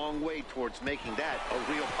a long way towards making that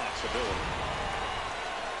a real possibility.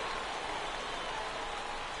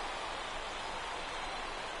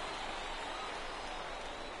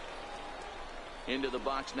 Into the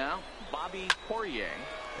box now, Bobby Poirier,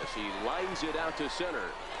 as he lines it out to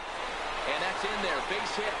center. And that's in there,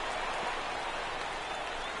 base hit.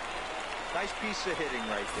 Nice piece of hitting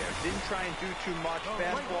right there. Didn't try and do too much.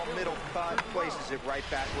 Fastball, middle cut, places it right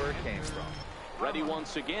back where it came from. Ready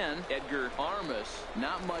once again, Edgar Armas.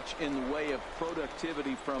 Not much in the way of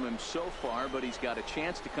productivity from him so far, but he's got a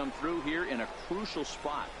chance to come through here in a crucial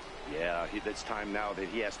spot. Yeah, it's time now that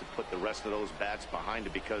he has to put the rest of those bats behind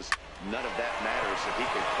him, because none of that matters if he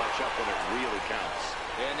can clutch up when it really counts.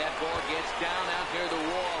 And that ball gets down out near the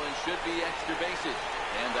wall and should be extra bases.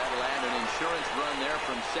 And that'll add an insurance run there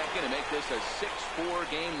from second to make this a 6-4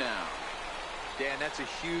 game now. Dan, that's a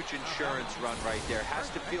huge insurance run right there. Has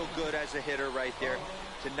to feel good as a hitter right there.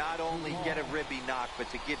 to not only get a ribby knock, but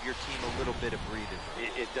to give your team a little bit of breathing.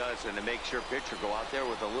 It does, and it makes your pitcher go out there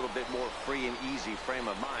with a little bit more free and easy frame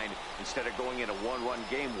of mind instead of going in a one-run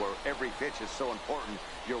game where every pitch is so important.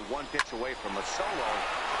 You're one pitch away from a solo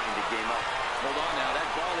tying the game up. Hold on now. That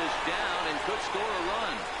ball is down and could score a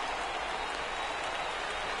run.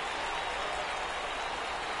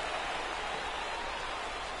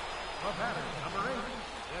 The batter, number 8,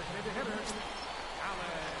 designated hitter,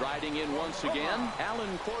 Alan. Riding in once again,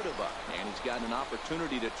 Alan Cordova. And he's got an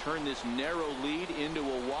opportunity to turn this narrow lead into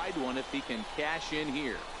a wide one if he can cash in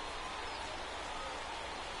here.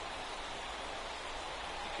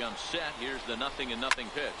 He comes set. Here's the 0-0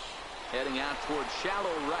 pitch. Heading out towards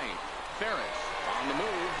shallow right. Ferris on the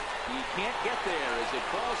move. He can't get there as it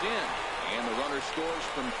falls in. And the runner scores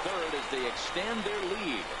from third as they extend their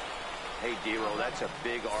lead. Hey, Dero, that's a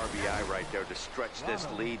big RBI right there to stretch this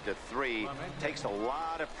lead to 3. Takes a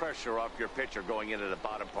lot of pressure off your pitcher going into the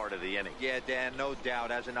bottom part of the inning. Yeah, Dan, no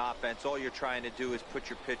doubt. As an offense, all you're trying to do is put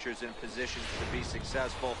your pitchers in positions to be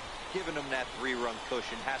successful. Giving them that 3-run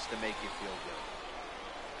cushion has to make you feel good.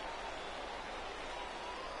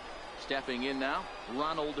 Stepping in now,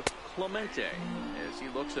 Ronald Clemente, as he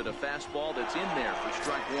looks at a fastball that's in there for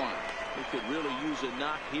strike 1. He could really use a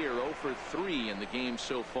knock here. 0 for 3 in the game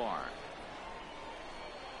so far.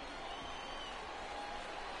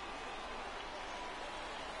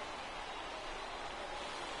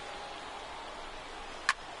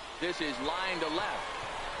 This is line to left.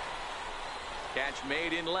 Catch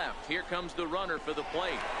made in left. Here comes the runner for the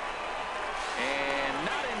plate. And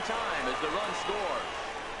not in time as the run scores.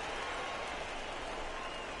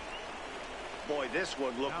 Boy, this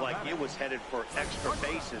one looked like it was headed for extra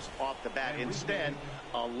bases off the bat. Instead,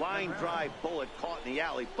 a line drive bullet caught in the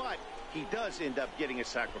alley, but he does end up getting a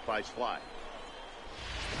sacrifice fly.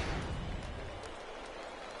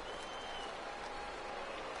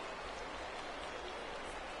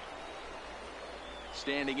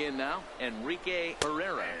 Standing in now, Enrique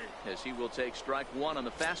Herrera, as he will take strike 1 on the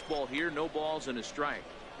fastball here. No balls and a strike.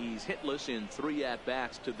 He's hitless in 3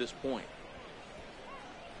 at-bats to this point.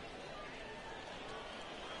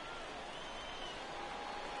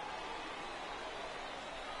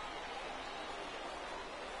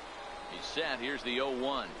 He's set. Here's the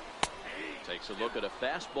 0-1. Takes a look at a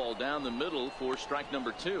fastball down the middle for strike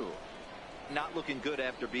number 2. Not looking good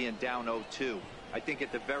after being down 0-2. I think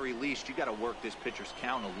at the very least you got to work this pitcher's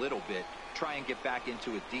count a little bit. Try and get back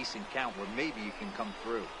into a decent count where maybe you can come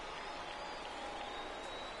through.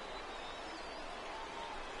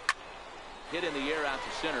 Hit in the air out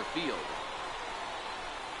to center field.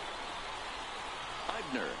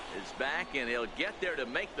 Eibner is back, and he'll get there to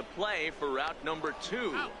make the play for route number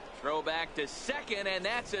 2. Throw back to second, and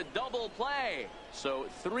that's a double play. So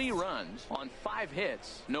 3 runs on 5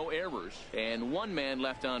 hits, no errors, and 1 man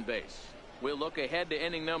left on base. We'll look ahead to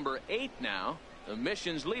inning number 8 now. The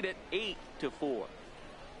Missions lead it 8-4.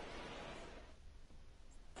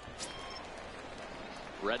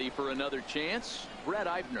 Ready for another chance? Brett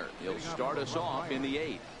Eibner. He'll start us off in the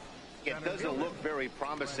 8th. It doesn't look very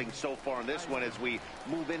promising so far in this one as we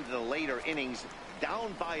move into the later innings.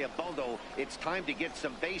 Down by a bundle, it's time to get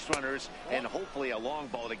some base runners and hopefully a long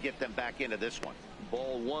ball to get them back into this one.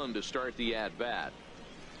 Ball 1 to start the at-bat.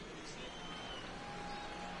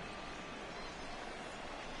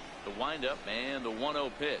 The windup and the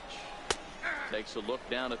 1-0 pitch. Takes a look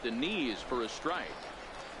down at the knees for a strike.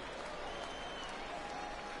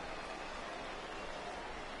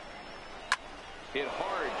 Hit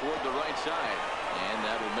hard toward the right side, and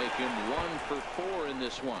that'll make him 1 for 4 in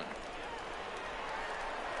this one.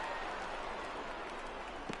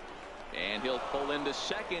 And he'll pull into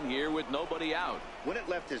second here with nobody out. When it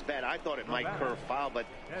left his bat, I thought it might curve foul, but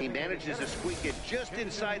he manages to squeak it just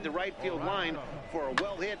inside the right field line for a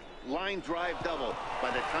well-hit line drive double.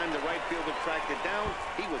 By the time the right fielder tracked it down,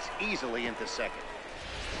 he was easily into second.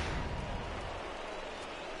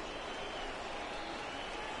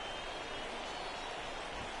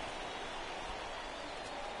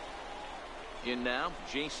 In now,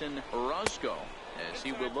 Jason Orozco, as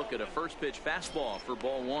he will look at a first pitch fastball for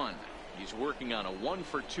ball 1. He's working on a 1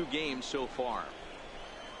 for 2 game so far.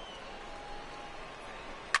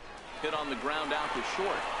 Hit on the ground out to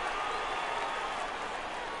short.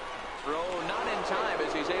 Throw not in time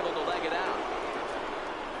as he's able to leg it out.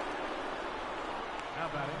 Now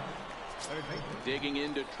batting, third baseman. Digging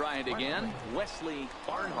in to try it again, Wesley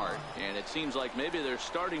Barnhart. And it seems like maybe they're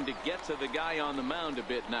starting to get to the guy on the mound a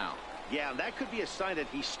bit now. Yeah, that could be a sign that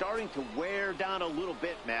he's starting to wear down a little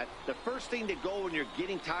bit, Matt. The first thing to go when you're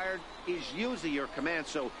getting tired is usually your command.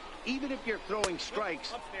 So even if you're throwing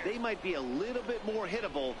strikes, they might be a little bit more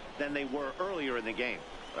hittable than they were earlier in the game.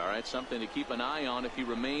 All right, something to keep an eye on if he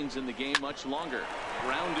remains in the game much longer.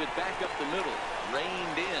 Grounded back up the middle.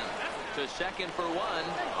 Reined in to second for one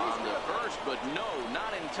on the first, but no,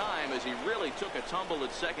 not in time, as he really took a tumble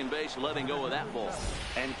at second base, letting go of that ball.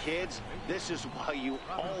 And kids, this is why you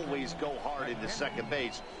always go hard into second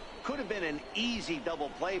base. Could have been an easy double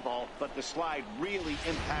play ball, but the slide really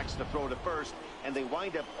impacts the throw to first, and they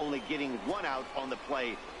wind up only getting one out on the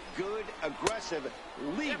play. Good, aggressive,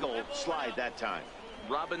 legal slide that time.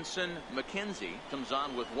 Robinson McKenzie comes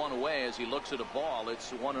on with one away as he looks at a ball.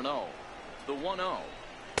 It's 1-0. The 1-0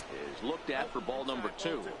 is looked at for ball number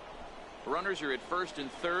 2. Runners are at first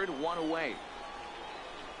and third, one away.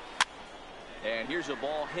 And here's a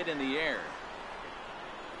ball hit in the air.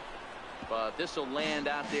 But this will land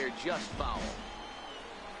out there just foul.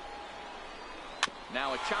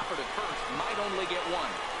 Now a chopper to first, might only get one.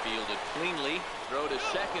 Fielded cleanly. Throw to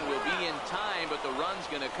second will be in time, but the run's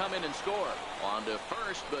going to come in and score. On to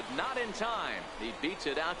first, but not in time. He beats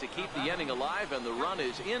it out to keep the inning alive, and the run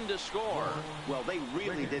is in to score. Well, they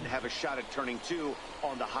really didn't have a shot at turning two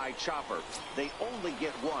on the high chopper. They only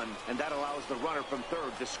get one, and that allows the runner from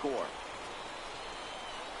third to score.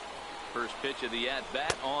 First pitch of the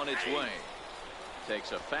at-bat on its way.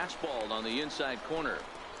 Takes a fastball on the inside corner.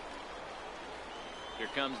 Here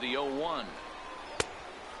comes the 0-1.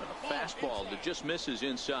 A fastball that just misses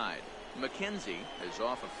inside. McKenzie is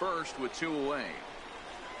off of first with two away.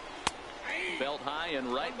 Belt high and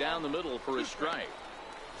right down the middle for a strike.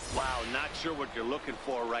 Wow, not sure what you're looking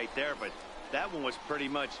for right there, but that one was pretty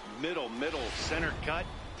much middle, center cut.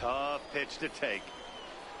 Tough pitch to take.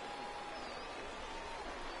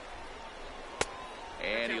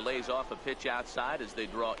 And he lays off a pitch outside as they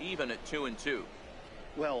draw even at 2-2.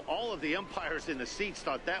 Well, all of the umpires in the seats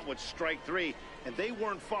thought that was strike three, and they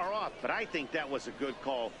weren't far off, but I think that was a good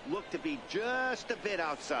call. Looked to be just a bit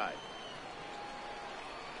outside.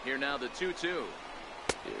 Here now the 2-2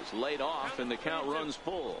 is laid off, and the count runs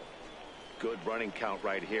full. Good running count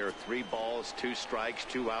right here. 3 balls, 2 strikes,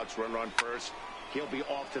 2 outs, run first. He'll be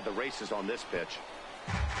off to the races on this pitch.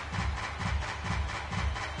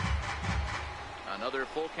 Another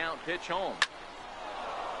full count pitch home.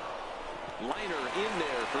 Liner in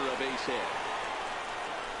there for a base hit.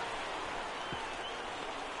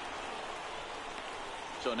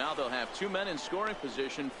 So now they'll have 2 men in scoring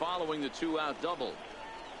position following the 2-out double.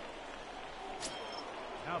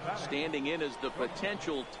 Standing in as the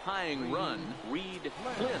potential tying run, Reed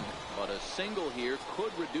Flynn, but a single here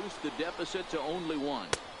could reduce the deficit to only 1.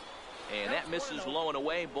 And that misses low and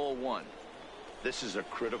away, ball 1. This is a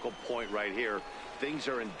critical point right here. Things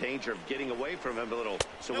are in danger of getting away from him a little,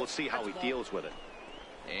 so we'll see how he deals with it.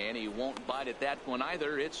 And he won't bite at that one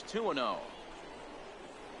either. It's 2-0.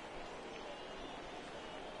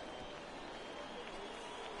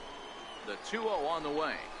 The 2-0 on the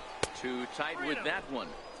way. Too tight with that one.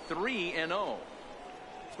 3-0.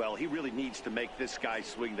 Well, he really needs to make this guy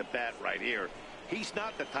swing the bat right here. He's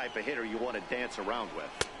not the type of hitter you want to dance around with.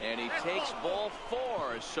 And he takes ball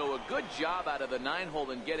 4. So a good job out of the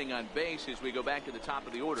 9-hole in getting on base as we go back to the top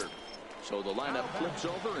of the order. So the lineup flips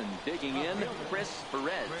over, and digging in, Chris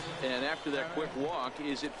Perez. And after that quick walk,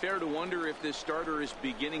 is it fair to wonder if this starter is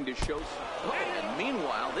beginning to show? And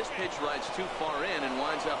meanwhile, this pitch rides too far in and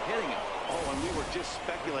winds up hitting him. Oh, and we were just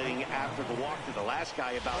speculating after the walk to the last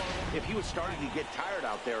guy about if he was starting to get tired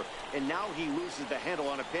out there, and now he loses the handle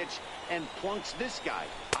on a pitch and plunks this guy.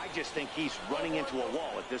 I just think he's running into a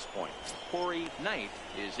wall at this point. Corey Knight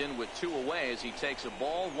is in with 2 away as he takes a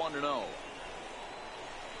ball, 1-0.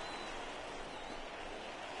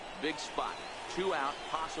 Big spot. 2 out,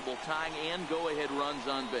 possible tying and go-ahead runs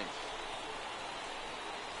on base.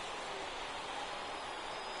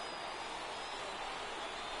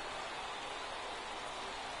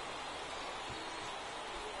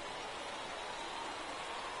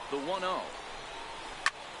 The 1-0.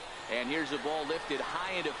 And here's a ball lifted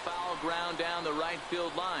high into foul ground down the right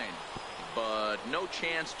field line. But no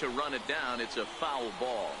chance to run it down. It's a foul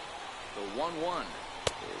ball. The 1-1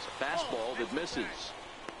 is a fastball that misses.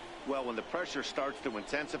 Well, when the pressure starts to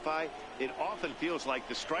intensify, it often feels like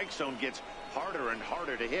the strike zone gets harder and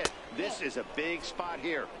harder to hit. This is a big spot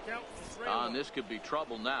here. And this could be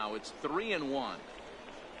trouble now. It's 3-1.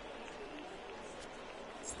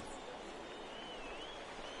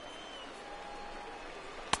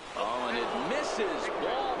 Oh, and it misses,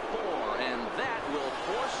 ball 4, and that will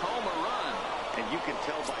force home a run. And you can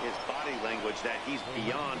tell by his body language that he's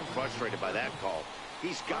beyond frustrated by that call.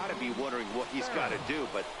 He's got to be wondering what he's got to do,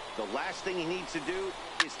 but the last thing he needs to do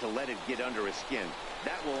is to let it get under his skin.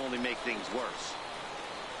 That will only make things worse.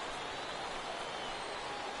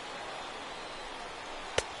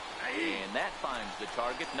 And that finds the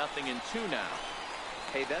target. 0-2 now.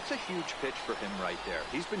 Hey, that's a huge pitch for him right there.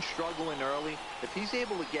 He's been struggling early. If he's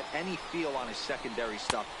able to get any feel on his secondary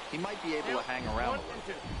stuff, he might be able to hang around a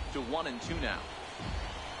little. To 1-2 now.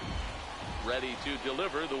 Ready to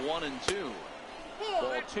deliver the 1-2.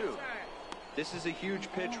 Ball 2. This is a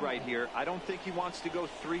huge pitch right here. I don't think he wants to go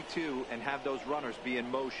 3-2 and have those runners be in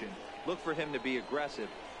motion. Look for him to be aggressive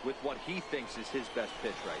with what he thinks is his best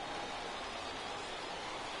pitch right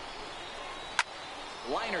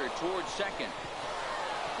now. Liner towards second.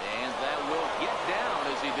 And that will get down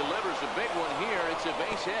as he delivers a big one here. It's a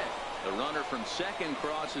base hit. The runner from second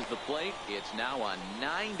crosses the plate. It's now a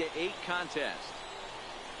 9-8 contest.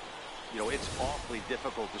 You know, it's awfully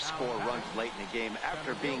difficult to score runs late in the game.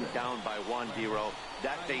 After being down by 1, D-Row,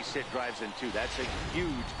 that base hit drives in 2. That's a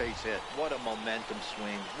huge base hit. What a momentum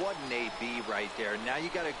swing. What an AB right there. Now you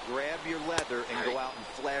got to grab your leather and go out and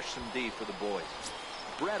flash some D for the boys.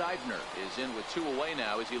 Brett Eibner is in with 2 away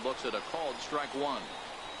now as he looks at a called strike 1.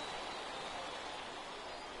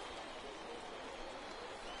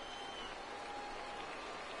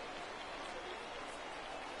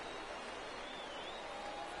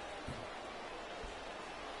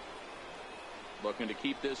 Looking to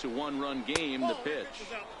keep this a 1-run game. The pitch.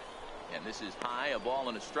 And this is high, a ball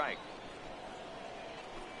and a strike.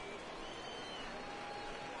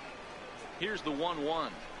 Here's the 1-1.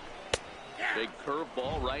 Big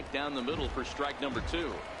curveball right down the middle for strike number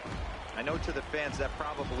 2. I know to the fans that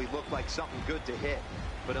probably looked like something good to hit,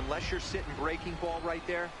 but unless you're sitting breaking ball right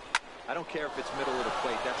there, I don't care if it's middle of the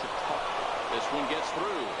plate. That's a tough. This one gets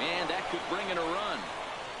through, and that could bring in a run.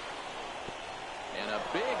 And a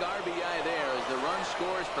big RBI there as the run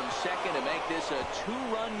scores from second to make this a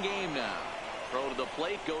 2-run game now. Throw to the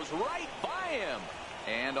plate goes right by him.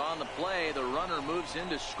 And on the play, the runner moves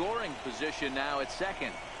into scoring position now at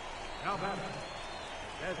second. Now batting,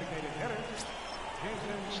 designated hitter,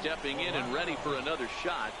 Jason. Stepping in and ready for another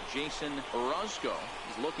shot, Jason Orozco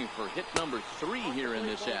is looking for hit number 3 here in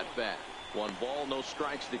this at-bat. 1 ball, no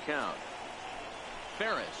strikes to count.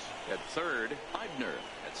 Ferris at third, Eibner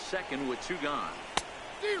at second with 2 gone.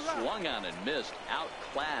 Swung on and missed,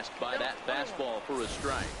 outclassed by that fastball for a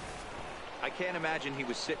strike. I can't imagine he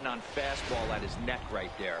was sitting on fastball at his neck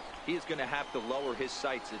right there. He is going to have to lower his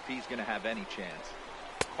sights if he's going to have any chance.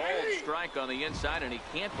 Called strike on the inside, and he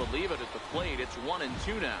can't believe it at the plate. It's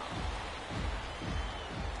 1-2 now.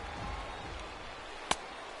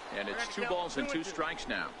 And it's 2 balls and 2 strikes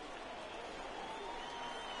now.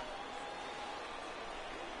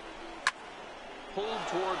 Pulled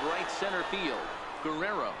toward right center field.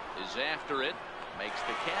 Guerrero is after it, makes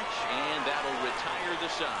the catch, and that'll retire the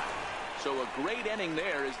side. So a great inning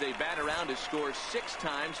there as they bat around to score 6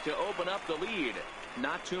 times to open up the lead.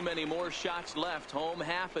 Not too many more shots left. Home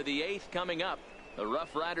half of the 8th coming up. The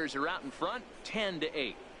RuffRiders are out in front,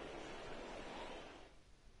 10-8.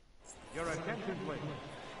 Your attention, please.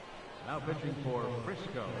 Now pitching for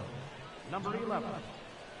Frisco, number 11,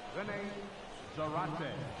 Rene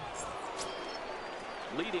Zarate.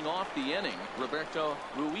 Leading off the inning, Roberto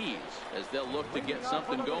Ruiz, as they'll look to get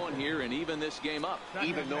something going here and even this game up.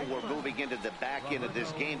 Even though we're moving into the back end of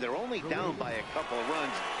this game, they're only down by a couple of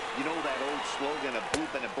runs. You know that old slogan, a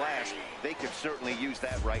boop and a blast. They could certainly use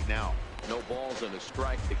that right now. No balls and a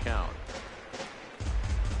strike to count.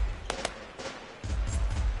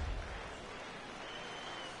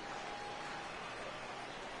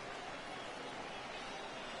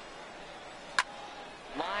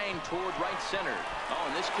 Line toward right center. Oh,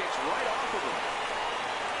 and this kicks right off of him.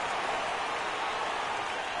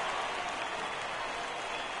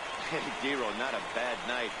 Hey, Dero, not a bad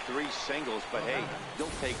night. 3 singles, but hey, they'll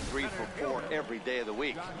take 3 for 4 every day of the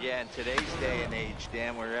week. Yeah, in today's day and age,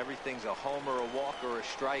 Dan, where everything's a homer, a walk, or a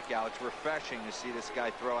strikeout, it's refreshing to see this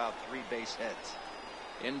guy throw out 3 base hits.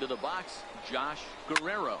 Into the box, Josh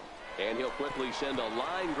Guerrero. And he'll quickly send a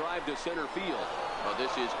line drive to center field. Well,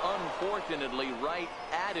 this is unfortunately right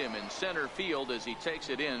at him in center field as he takes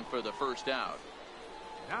it in for the first out.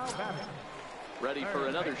 Now batting. Ready for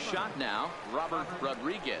another shot now, Robert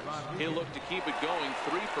Rodriguez. He'll look to keep it going,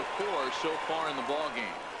 3 for 4 so far in the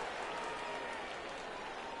ballgame.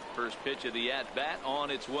 First pitch of the at-bat on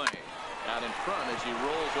its way. Out in front as he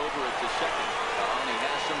rolls over it to second. And he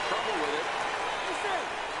has some trouble with it.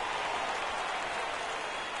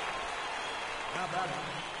 Now batting,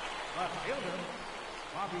 left fielder,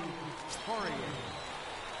 Bobby Poirier.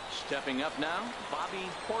 Stepping up now, Bobby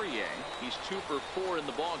Poirier. He's 2 for 4 in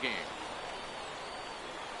the ballgame.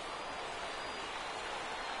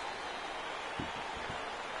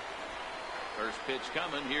 First pitch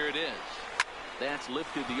coming. Here it is. That's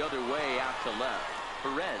lifted the other way out to left.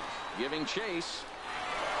 Perez giving chase.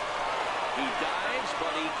 He dives,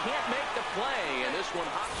 but he can't make the play, and this one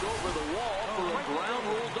hops over the wall for a ground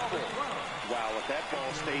rule double. Wow, if that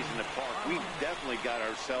ball stays in the park, we've definitely got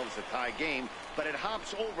ourselves a tie game, but it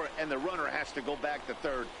hops over and the runner has to go back to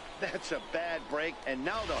third. That's a bad break, and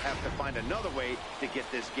now they'll have to find another way to get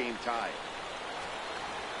this game tied.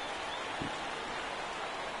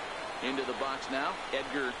 Into the box now.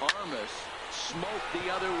 Edgar Armas smoked the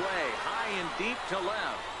other way, high and deep to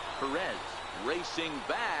left. Perez racing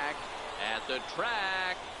back at the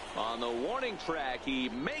track. On the warning track, he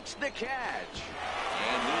makes the catch.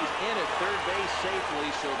 And he's in at third base safely,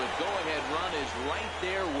 so the go-ahead run is right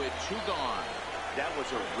there with two gone. That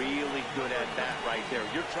was a really good at-bat right there.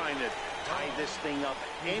 You're trying to tie this thing up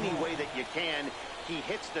any way that you can. He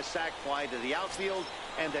hits the sac fly to the outfield,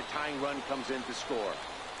 and the tying run comes in to score.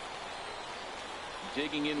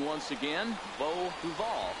 Digging in once again, Bo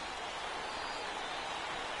Duval.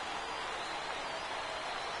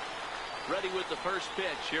 Ready with the first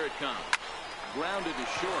pitch. Here it comes. Grounded to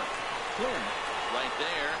short. Flynn right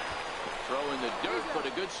there. Throw in the dirt, but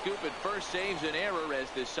a good scoop at first saves an error as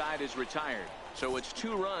this side is retired. So it's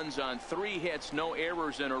 2 runs on 3 hits, no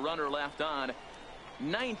errors, and a runner left on.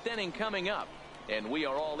 9th inning coming up, and we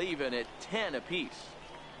are all even at 10 apiece.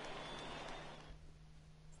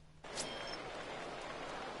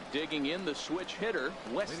 Digging in the switch hitter,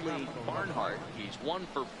 Wesley Barnhart. He's 1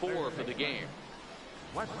 for 4 for the game.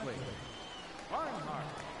 Wesley Barnhart.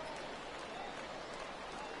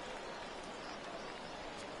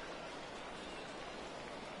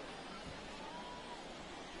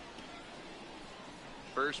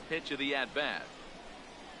 First pitch of the at-bat.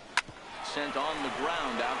 Sent on the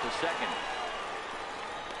ground out to second.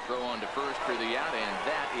 Throw on to first for the out, and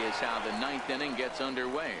that is how the 9th inning gets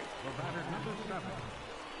underway. The batter number 7,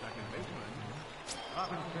 second baseman,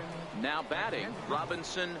 Robinson. Now batting,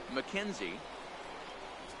 Robinson McKenzie.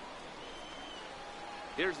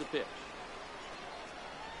 Here's the pitch.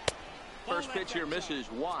 First pitch here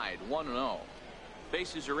misses wide, 1-0.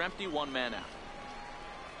 Bases are empty, 1 man out.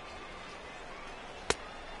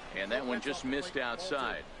 And that one just missed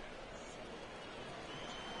outside.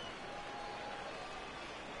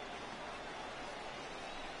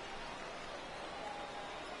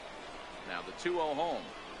 Now the 2-0 home.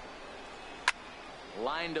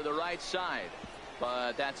 Line to the right side,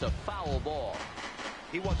 but that's a foul ball.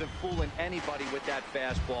 He wasn't fooling anybody with that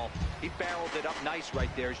fastball. He barreled it up nice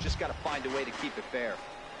right there. He's just got to find a way to keep it fair.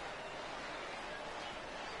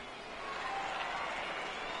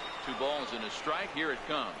 2 balls and a strike. Here it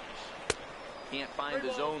comes. Can't find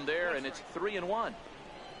the zone there, and it's 3-1.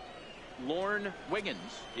 Lorne Wiggins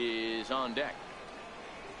is on deck.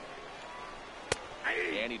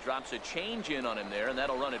 And he drops a change in on him there, and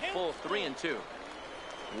that'll run it full. 3-2.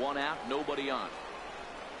 1 out, nobody on.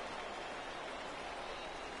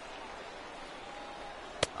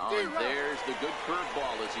 Oh, and there's the good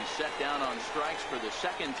curveball as he's set down on strikes for the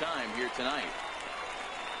 2nd time here tonight.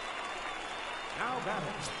 Now batting,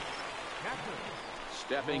 catcher.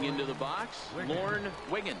 Stepping into the box, Lorne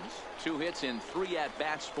Wiggins. 2 hits and 3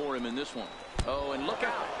 at-bats for him in this one. Oh, and look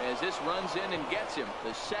out as this runs in and gets him. The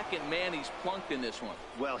 2nd man he's plunked in this one.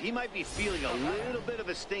 Well, he might be feeling a little bit of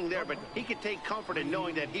a sting there, but he can take comfort in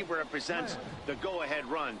knowing that he represents the go-ahead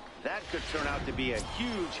run. That could turn out to be a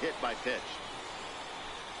huge hit by pitch.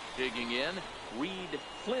 Digging in, Reed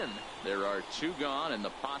Flynn. There are 2 gone and the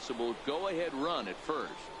possible go-ahead run at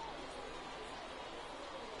first.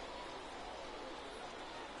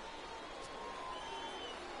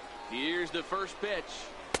 Here's the first pitch.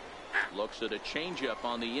 Looks at a changeup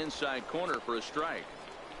on the inside corner for a strike.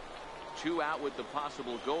 2 out with the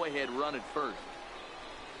possible go-ahead run at first.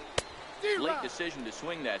 Late decision to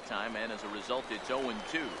swing that time, and as a result, it's 0-2.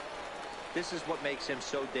 This is what makes him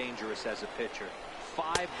so dangerous as a pitcher. 5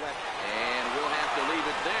 left. And we'll have to leave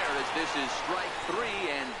it there as this is strike 3,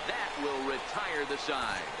 and that will retire the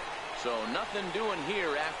side. So nothing doing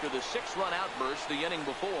here after the 6-run outburst the inning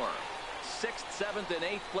before. 6th, 7th, and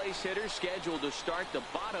 8th place hitters scheduled to start the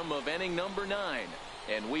bottom of inning number 9.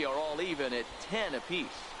 And we are all even at 10 apiece.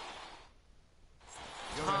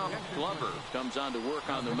 Tom Glover comes on to work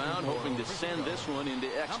on the mound, hoping to send this one into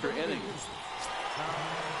extra innings.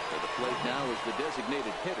 At the plate now is the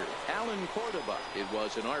designated hitter, Alan Cordoba. It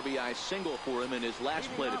was an RBI single for him in his last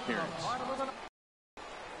plate appearance.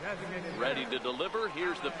 Ready to deliver.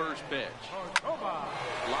 Here's the first pitch.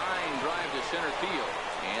 Line drive to center field.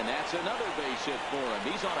 And that's another base hit for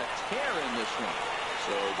him. He's on a tear in this one.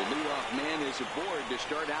 So the leadoff man is aboard to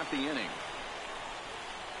start out the inning.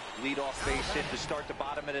 Leadoff base hit to start the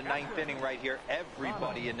bottom of the ninth inning right here.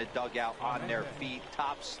 Everybody in the dugout on their feet,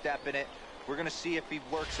 top stepping it. We're going to see if he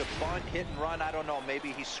works a bunt, hit and run. I don't know.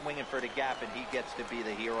 Maybe he's swinging for the gap and he gets to be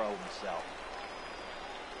the hero himself.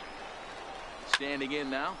 Standing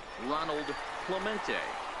in now, Ronald Clemente.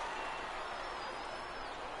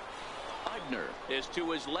 Eibner is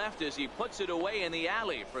to his left as he puts it away in the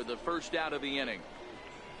alley for the first out of the inning.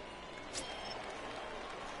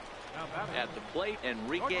 At the plate,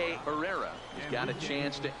 Enrique Herrera has got a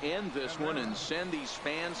chance to end this one and send these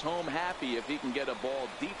fans home happy if he can get a ball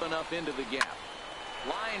deep enough into the gap.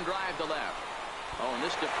 Line drive to left. Oh, and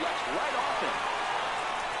this deflects right off him.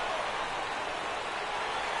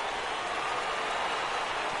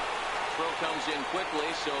 Throw comes in quickly,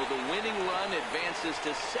 so the winning run advances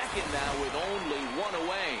to second now with only one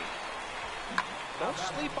away. Don't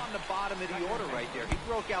sleep on the bottom of the order right there. He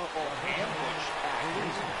broke out all ambush at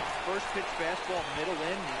his first pitch fastball, middle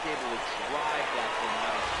in. He's able to drive that thing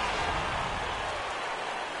nice.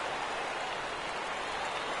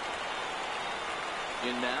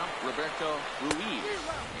 In now, Roberto Ruiz.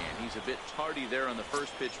 And he's a bit tardy there on the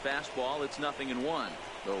first pitch fastball. It's 0-1.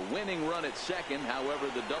 The winning run at second, however,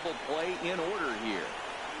 the double play in order here.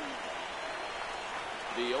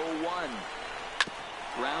 The 0-1.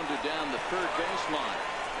 Grounded down the third baseline.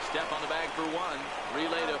 Step on the bag for one.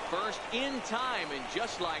 Relay to first in time, and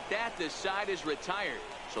just like that, this side is retired.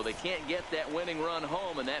 So they can't get that winning run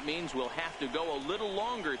home, and that means we'll have to go a little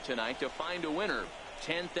longer tonight to find a winner.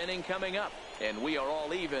 10th inning coming up, and we are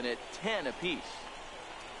all even at 10 apiece.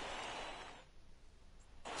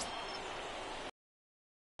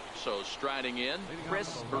 So striding in,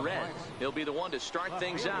 Chris Perez. He'll be the one to start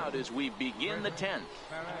things out as we begin the 10th.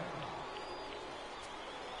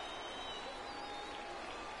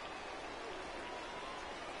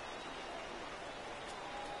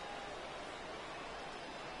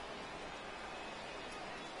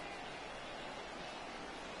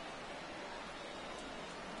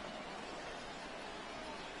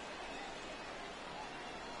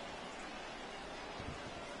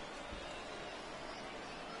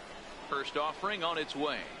 First offering on its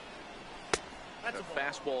way. The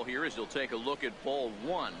fastball here as he'll take a look at ball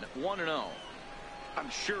one. 1-0. I'm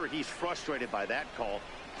sure he's frustrated by that call.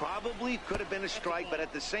 Probably could have been a strike, but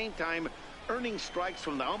at the same time, earning strikes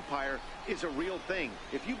from the umpire is a real thing.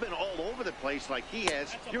 If you've been all over the place like he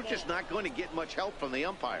has, you're just not going to get much help from the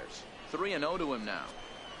umpires. 3-0 to him now.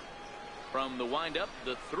 From the windup,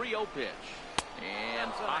 the 3-0 pitch.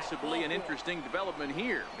 And possibly an interesting development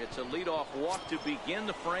here. It's a leadoff walk to begin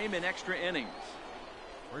the frame in extra innings.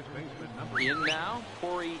 In now,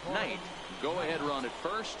 Corey Knight. Go ahead run at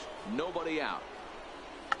first. Nobody out.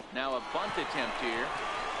 Now a bunt attempt here.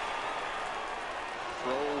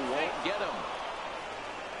 Throw won't get him.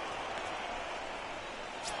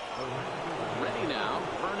 Ready now,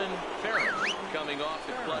 Vernon Ferris. Coming off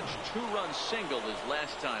the clutch two-run single his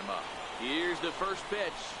last time up. Here's the first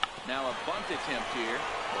pitch. Now a bunt attempt here.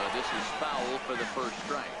 Well, this is foul for the first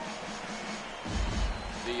strike.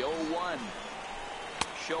 The 0-1.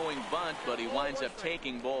 Showing bunt, but he winds up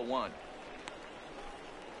taking ball one.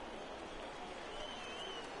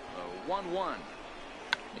 The 1-1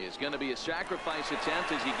 is going to be a sacrifice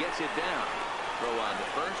attempt as he gets it down. Throw on to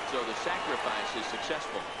first, so the sacrifice is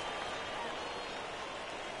successful.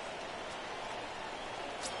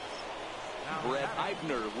 Brett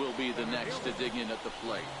Eibner will be the next to dig in at the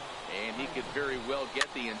plate. And he could very well get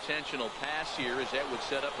the intentional pass here, as that would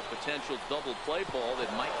set up a potential double play ball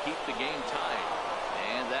that might keep the game tied.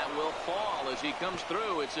 And that will fall as he comes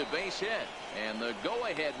through. It's a base hit. And the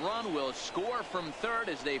go-ahead run will score from third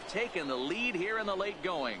as they've taken the lead here in the late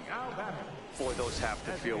going. Boy, those have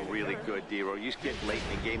to feel really good, Dero. You get late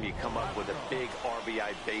in the game, you come up with a big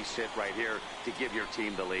RBI base hit right here to give your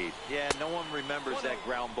team the lead. Yeah, no one remembers that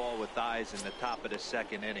ground ball with eyes in the top of the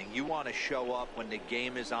second inning. You want to show up when the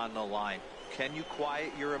game is on the line. Can you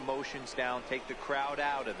quiet your emotions down, take the crowd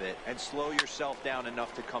out of it, and slow yourself down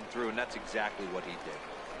enough to come through? And that's exactly what he did.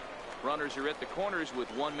 Runners are at the corners with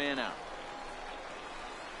one man out.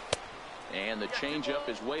 And the changeup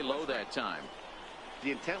is way low that time.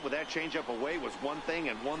 The intent with that changeup away was one thing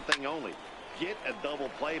and one thing only. Get a double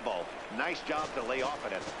play ball. Nice job to lay off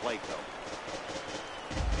it at the plate, though.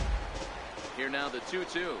 Here now the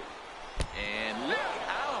 2-2. And look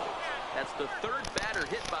out. That's the third batter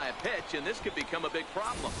hit by a pitch, and this could become a big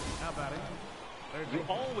problem. You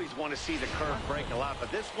always want to see the curve break a lot,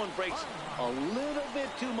 but this one breaks a little bit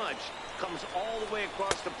too much. Comes all the way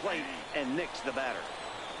across the plate and nicks the batter.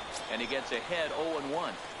 And he gets ahead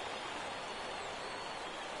 0-1.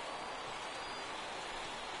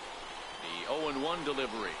 The 0-1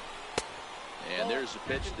 delivery. And there's a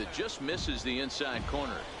pitch that just misses the inside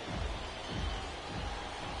corner.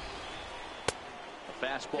 A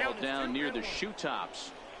fastball down near the shoe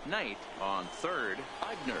tops. Knight on third.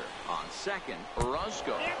 Eigner on second.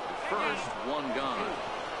 Orozco first. One gone.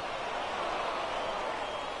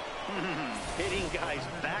 Hitting guys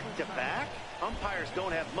back to back? Umpires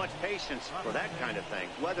don't have much patience for that kind of thing,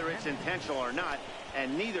 whether it's intentional or not,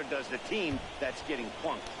 and neither does the team that's getting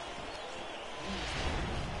plunked.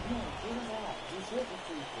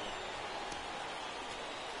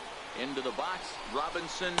 Into the box,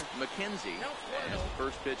 Robinson McKenzie. As the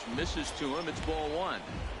first pitch misses to him, it's ball one.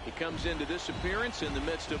 He comes into this appearance in the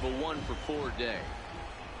midst of a 1-for-4 day.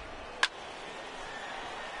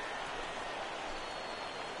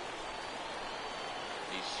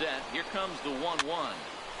 He's set. Here comes the 1-1.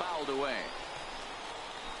 Fouled away.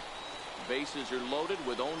 Bases are loaded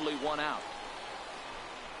with only one out.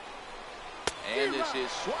 And this is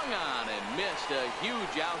swung on and missed. A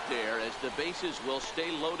huge out there as the bases will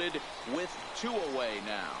stay loaded with two away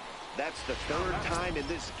now. That's the third time in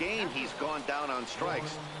this game he's gone down on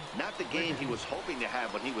strikes. Not the game he was hoping to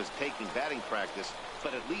have when he was taking batting practice,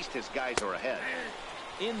 but at least his guys are ahead.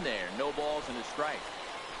 In there, no balls and a strike.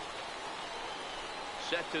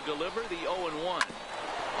 Set to deliver the 0-1.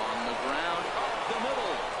 On the ground, up the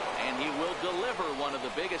middle. And he will deliver one of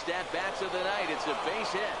the biggest at-bats of the night. It's a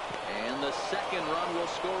base hit. And the second run will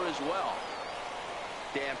score as well.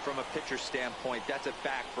 Dan, from a pitcher standpoint, that's a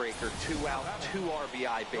backbreaker. 2 out, 2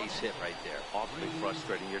 RBI base hit right there. Awfully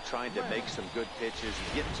frustrating. You're trying to make some good pitches.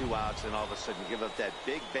 You get 2 outs, and all of a sudden you give up that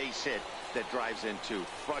big base hit that drives in 2.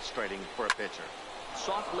 Frustrating for a pitcher.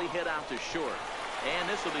 Softly hit out to short. And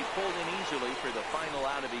this will be pulled in easily for the final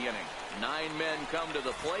out of the inning. 9 men come to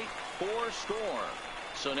the plate. 4 score.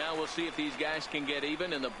 So now we'll see if these guys can get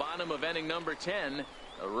even in the bottom of inning number 10.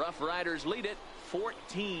 The RuffRiders lead it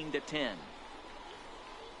 14-10.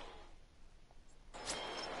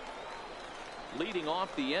 Leading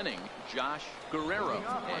off the inning, Josh Guerrero,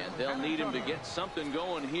 and they'll need him to get something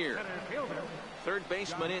going here. Third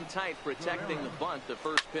baseman in tight, protecting the bunt. The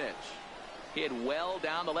first pitch hit well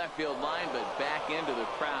down the left field line, but back into the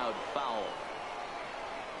crowd, foul.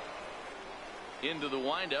 Into the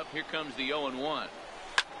windup. Here comes the 0-1.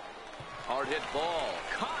 Hard hit ball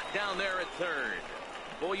caught down there at third.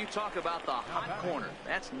 Boy, you talk about the hot corner.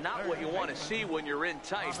 That's not what you want to see when you're in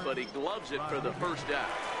tight, but he gloves it for the first out.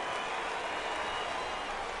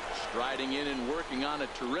 Striding in and working on a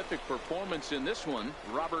terrific performance in this one,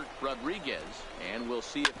 Robert Rodriguez. And we'll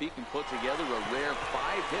see if he can put together a rare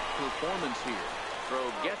 5-hit performance here.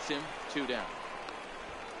 Throw gets him 2 down.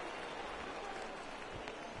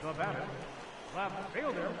 The batter, left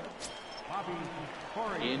fielder, Bobby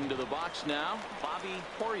Poirier. Into the box now, Bobby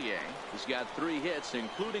Poirier. He's got 3 hits,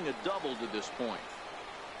 including a double to this point.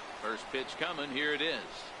 First pitch coming. Here it is.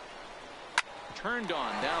 Turned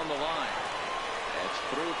on down the line. That's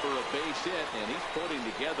through for a base hit, and he's putting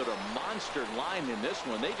together a monster line in this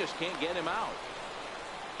one. They just can't get him out.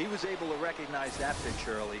 He was able to recognize that pitch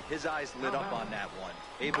early. His eyes lit up on that one.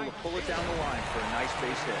 Able to pull it down the line for a nice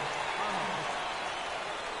base hit.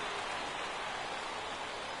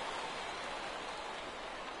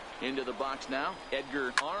 Into the box now,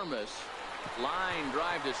 Edgar Armas. Line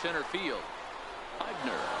drive to center field.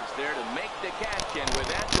 Eigner is there to make the catch, and with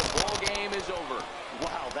that, the ball game is over.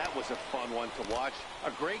 Wow, that was a fun one to watch.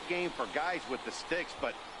 A great game for guys with the sticks,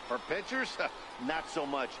 but for pitchers, not so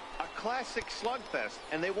much. A classic slugfest,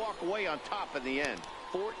 and they walk away on top in the end.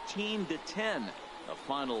 14-10. The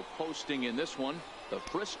final posting in this one. The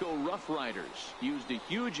Frisco RuffRiders used a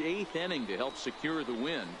huge 8th inning to help secure the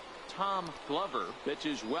win. Tom Glover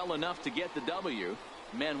pitches well enough to get the W.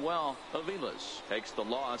 Manuel Aviles takes the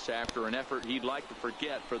loss after an effort he'd like to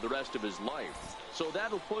forget for the rest of his life. So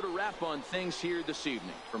that'll put a wrap on things here this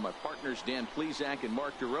evening. For my partners Dan Plesac and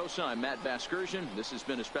Mark DeRosa, I'm Matt Vasgersian. This has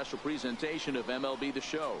been a special presentation of MLB The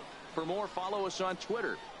Show. For more, follow us on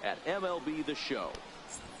Twitter at MLB The Show.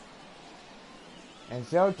 And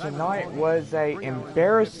so tonight was a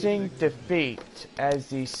embarrassing defeat as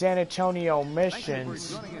the San Antonio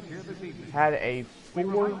Missions had a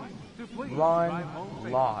 4-run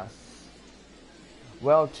loss.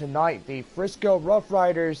 Well, tonight the Frisco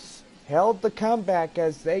RuffRiders held the comeback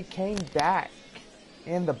as they came back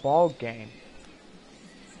in the ball game.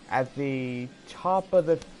 At the top of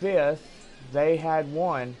the 5th, they had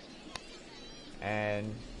 1,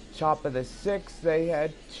 and top of the 6th they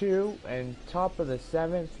had 2, and top of the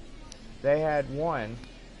 7th they had 1.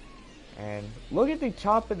 And look at the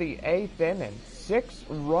top of the 8th inning, 6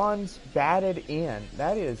 runs batted in.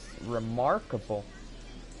 That is remarkable.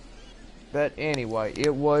 But anyway,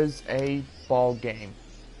 it was a ball game.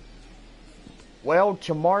 Well,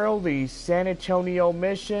 tomorrow the San Antonio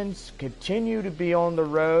Missions continue to be on the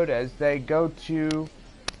road as they go to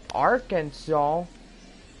Arkansas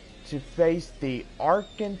to face the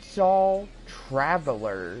Arkansas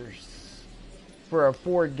Travelers for a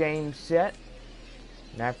 4-game set.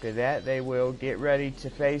 And after that, they will get ready to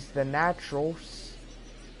face the Naturals.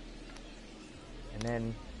 And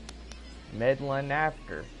then Midland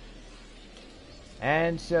after.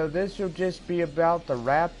 And so this will just be about the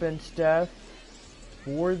wrap and stuff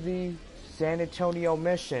for the San Antonio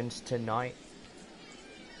Missions tonight.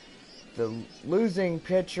 The losing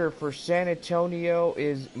pitcher for San Antonio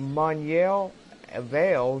is Manuel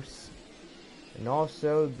Aveles. And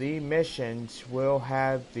also the Missions will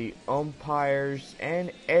have the umpires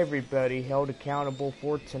and everybody held accountable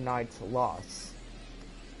for tonight's loss.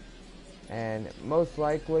 And most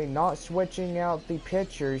likely not switching out the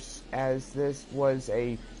pitchers, as this was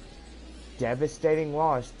a devastating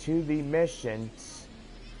loss to the Missions.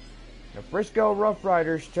 The Frisco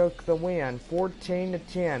RuffRiders took the win,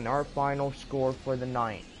 14-10, our final score for the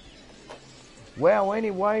night. Well,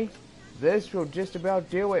 anyway, this will just about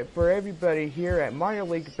do it for everybody here at Minor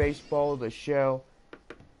League Baseball, the show.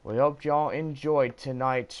 We hope y'all enjoyed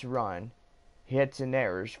tonight's run. Hits and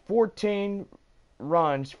errors. 14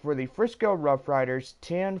 runs for the Frisco RuffRiders,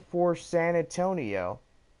 10 for San Antonio.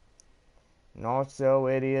 And also,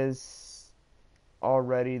 it is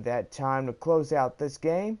already that time to close out this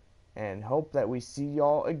game, and hope that we see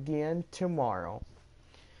y'all again tomorrow.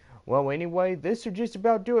 Well, anyway, this will just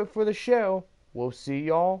about do it for the show. We'll see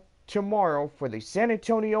y'all tomorrow for the San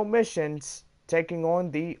Antonio Missions taking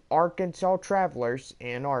on the Arkansas Travelers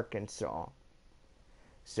in Arkansas.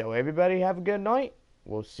 So everybody have a good night.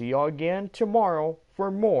 We'll see y'all again tomorrow for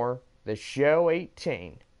more The Show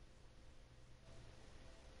 18.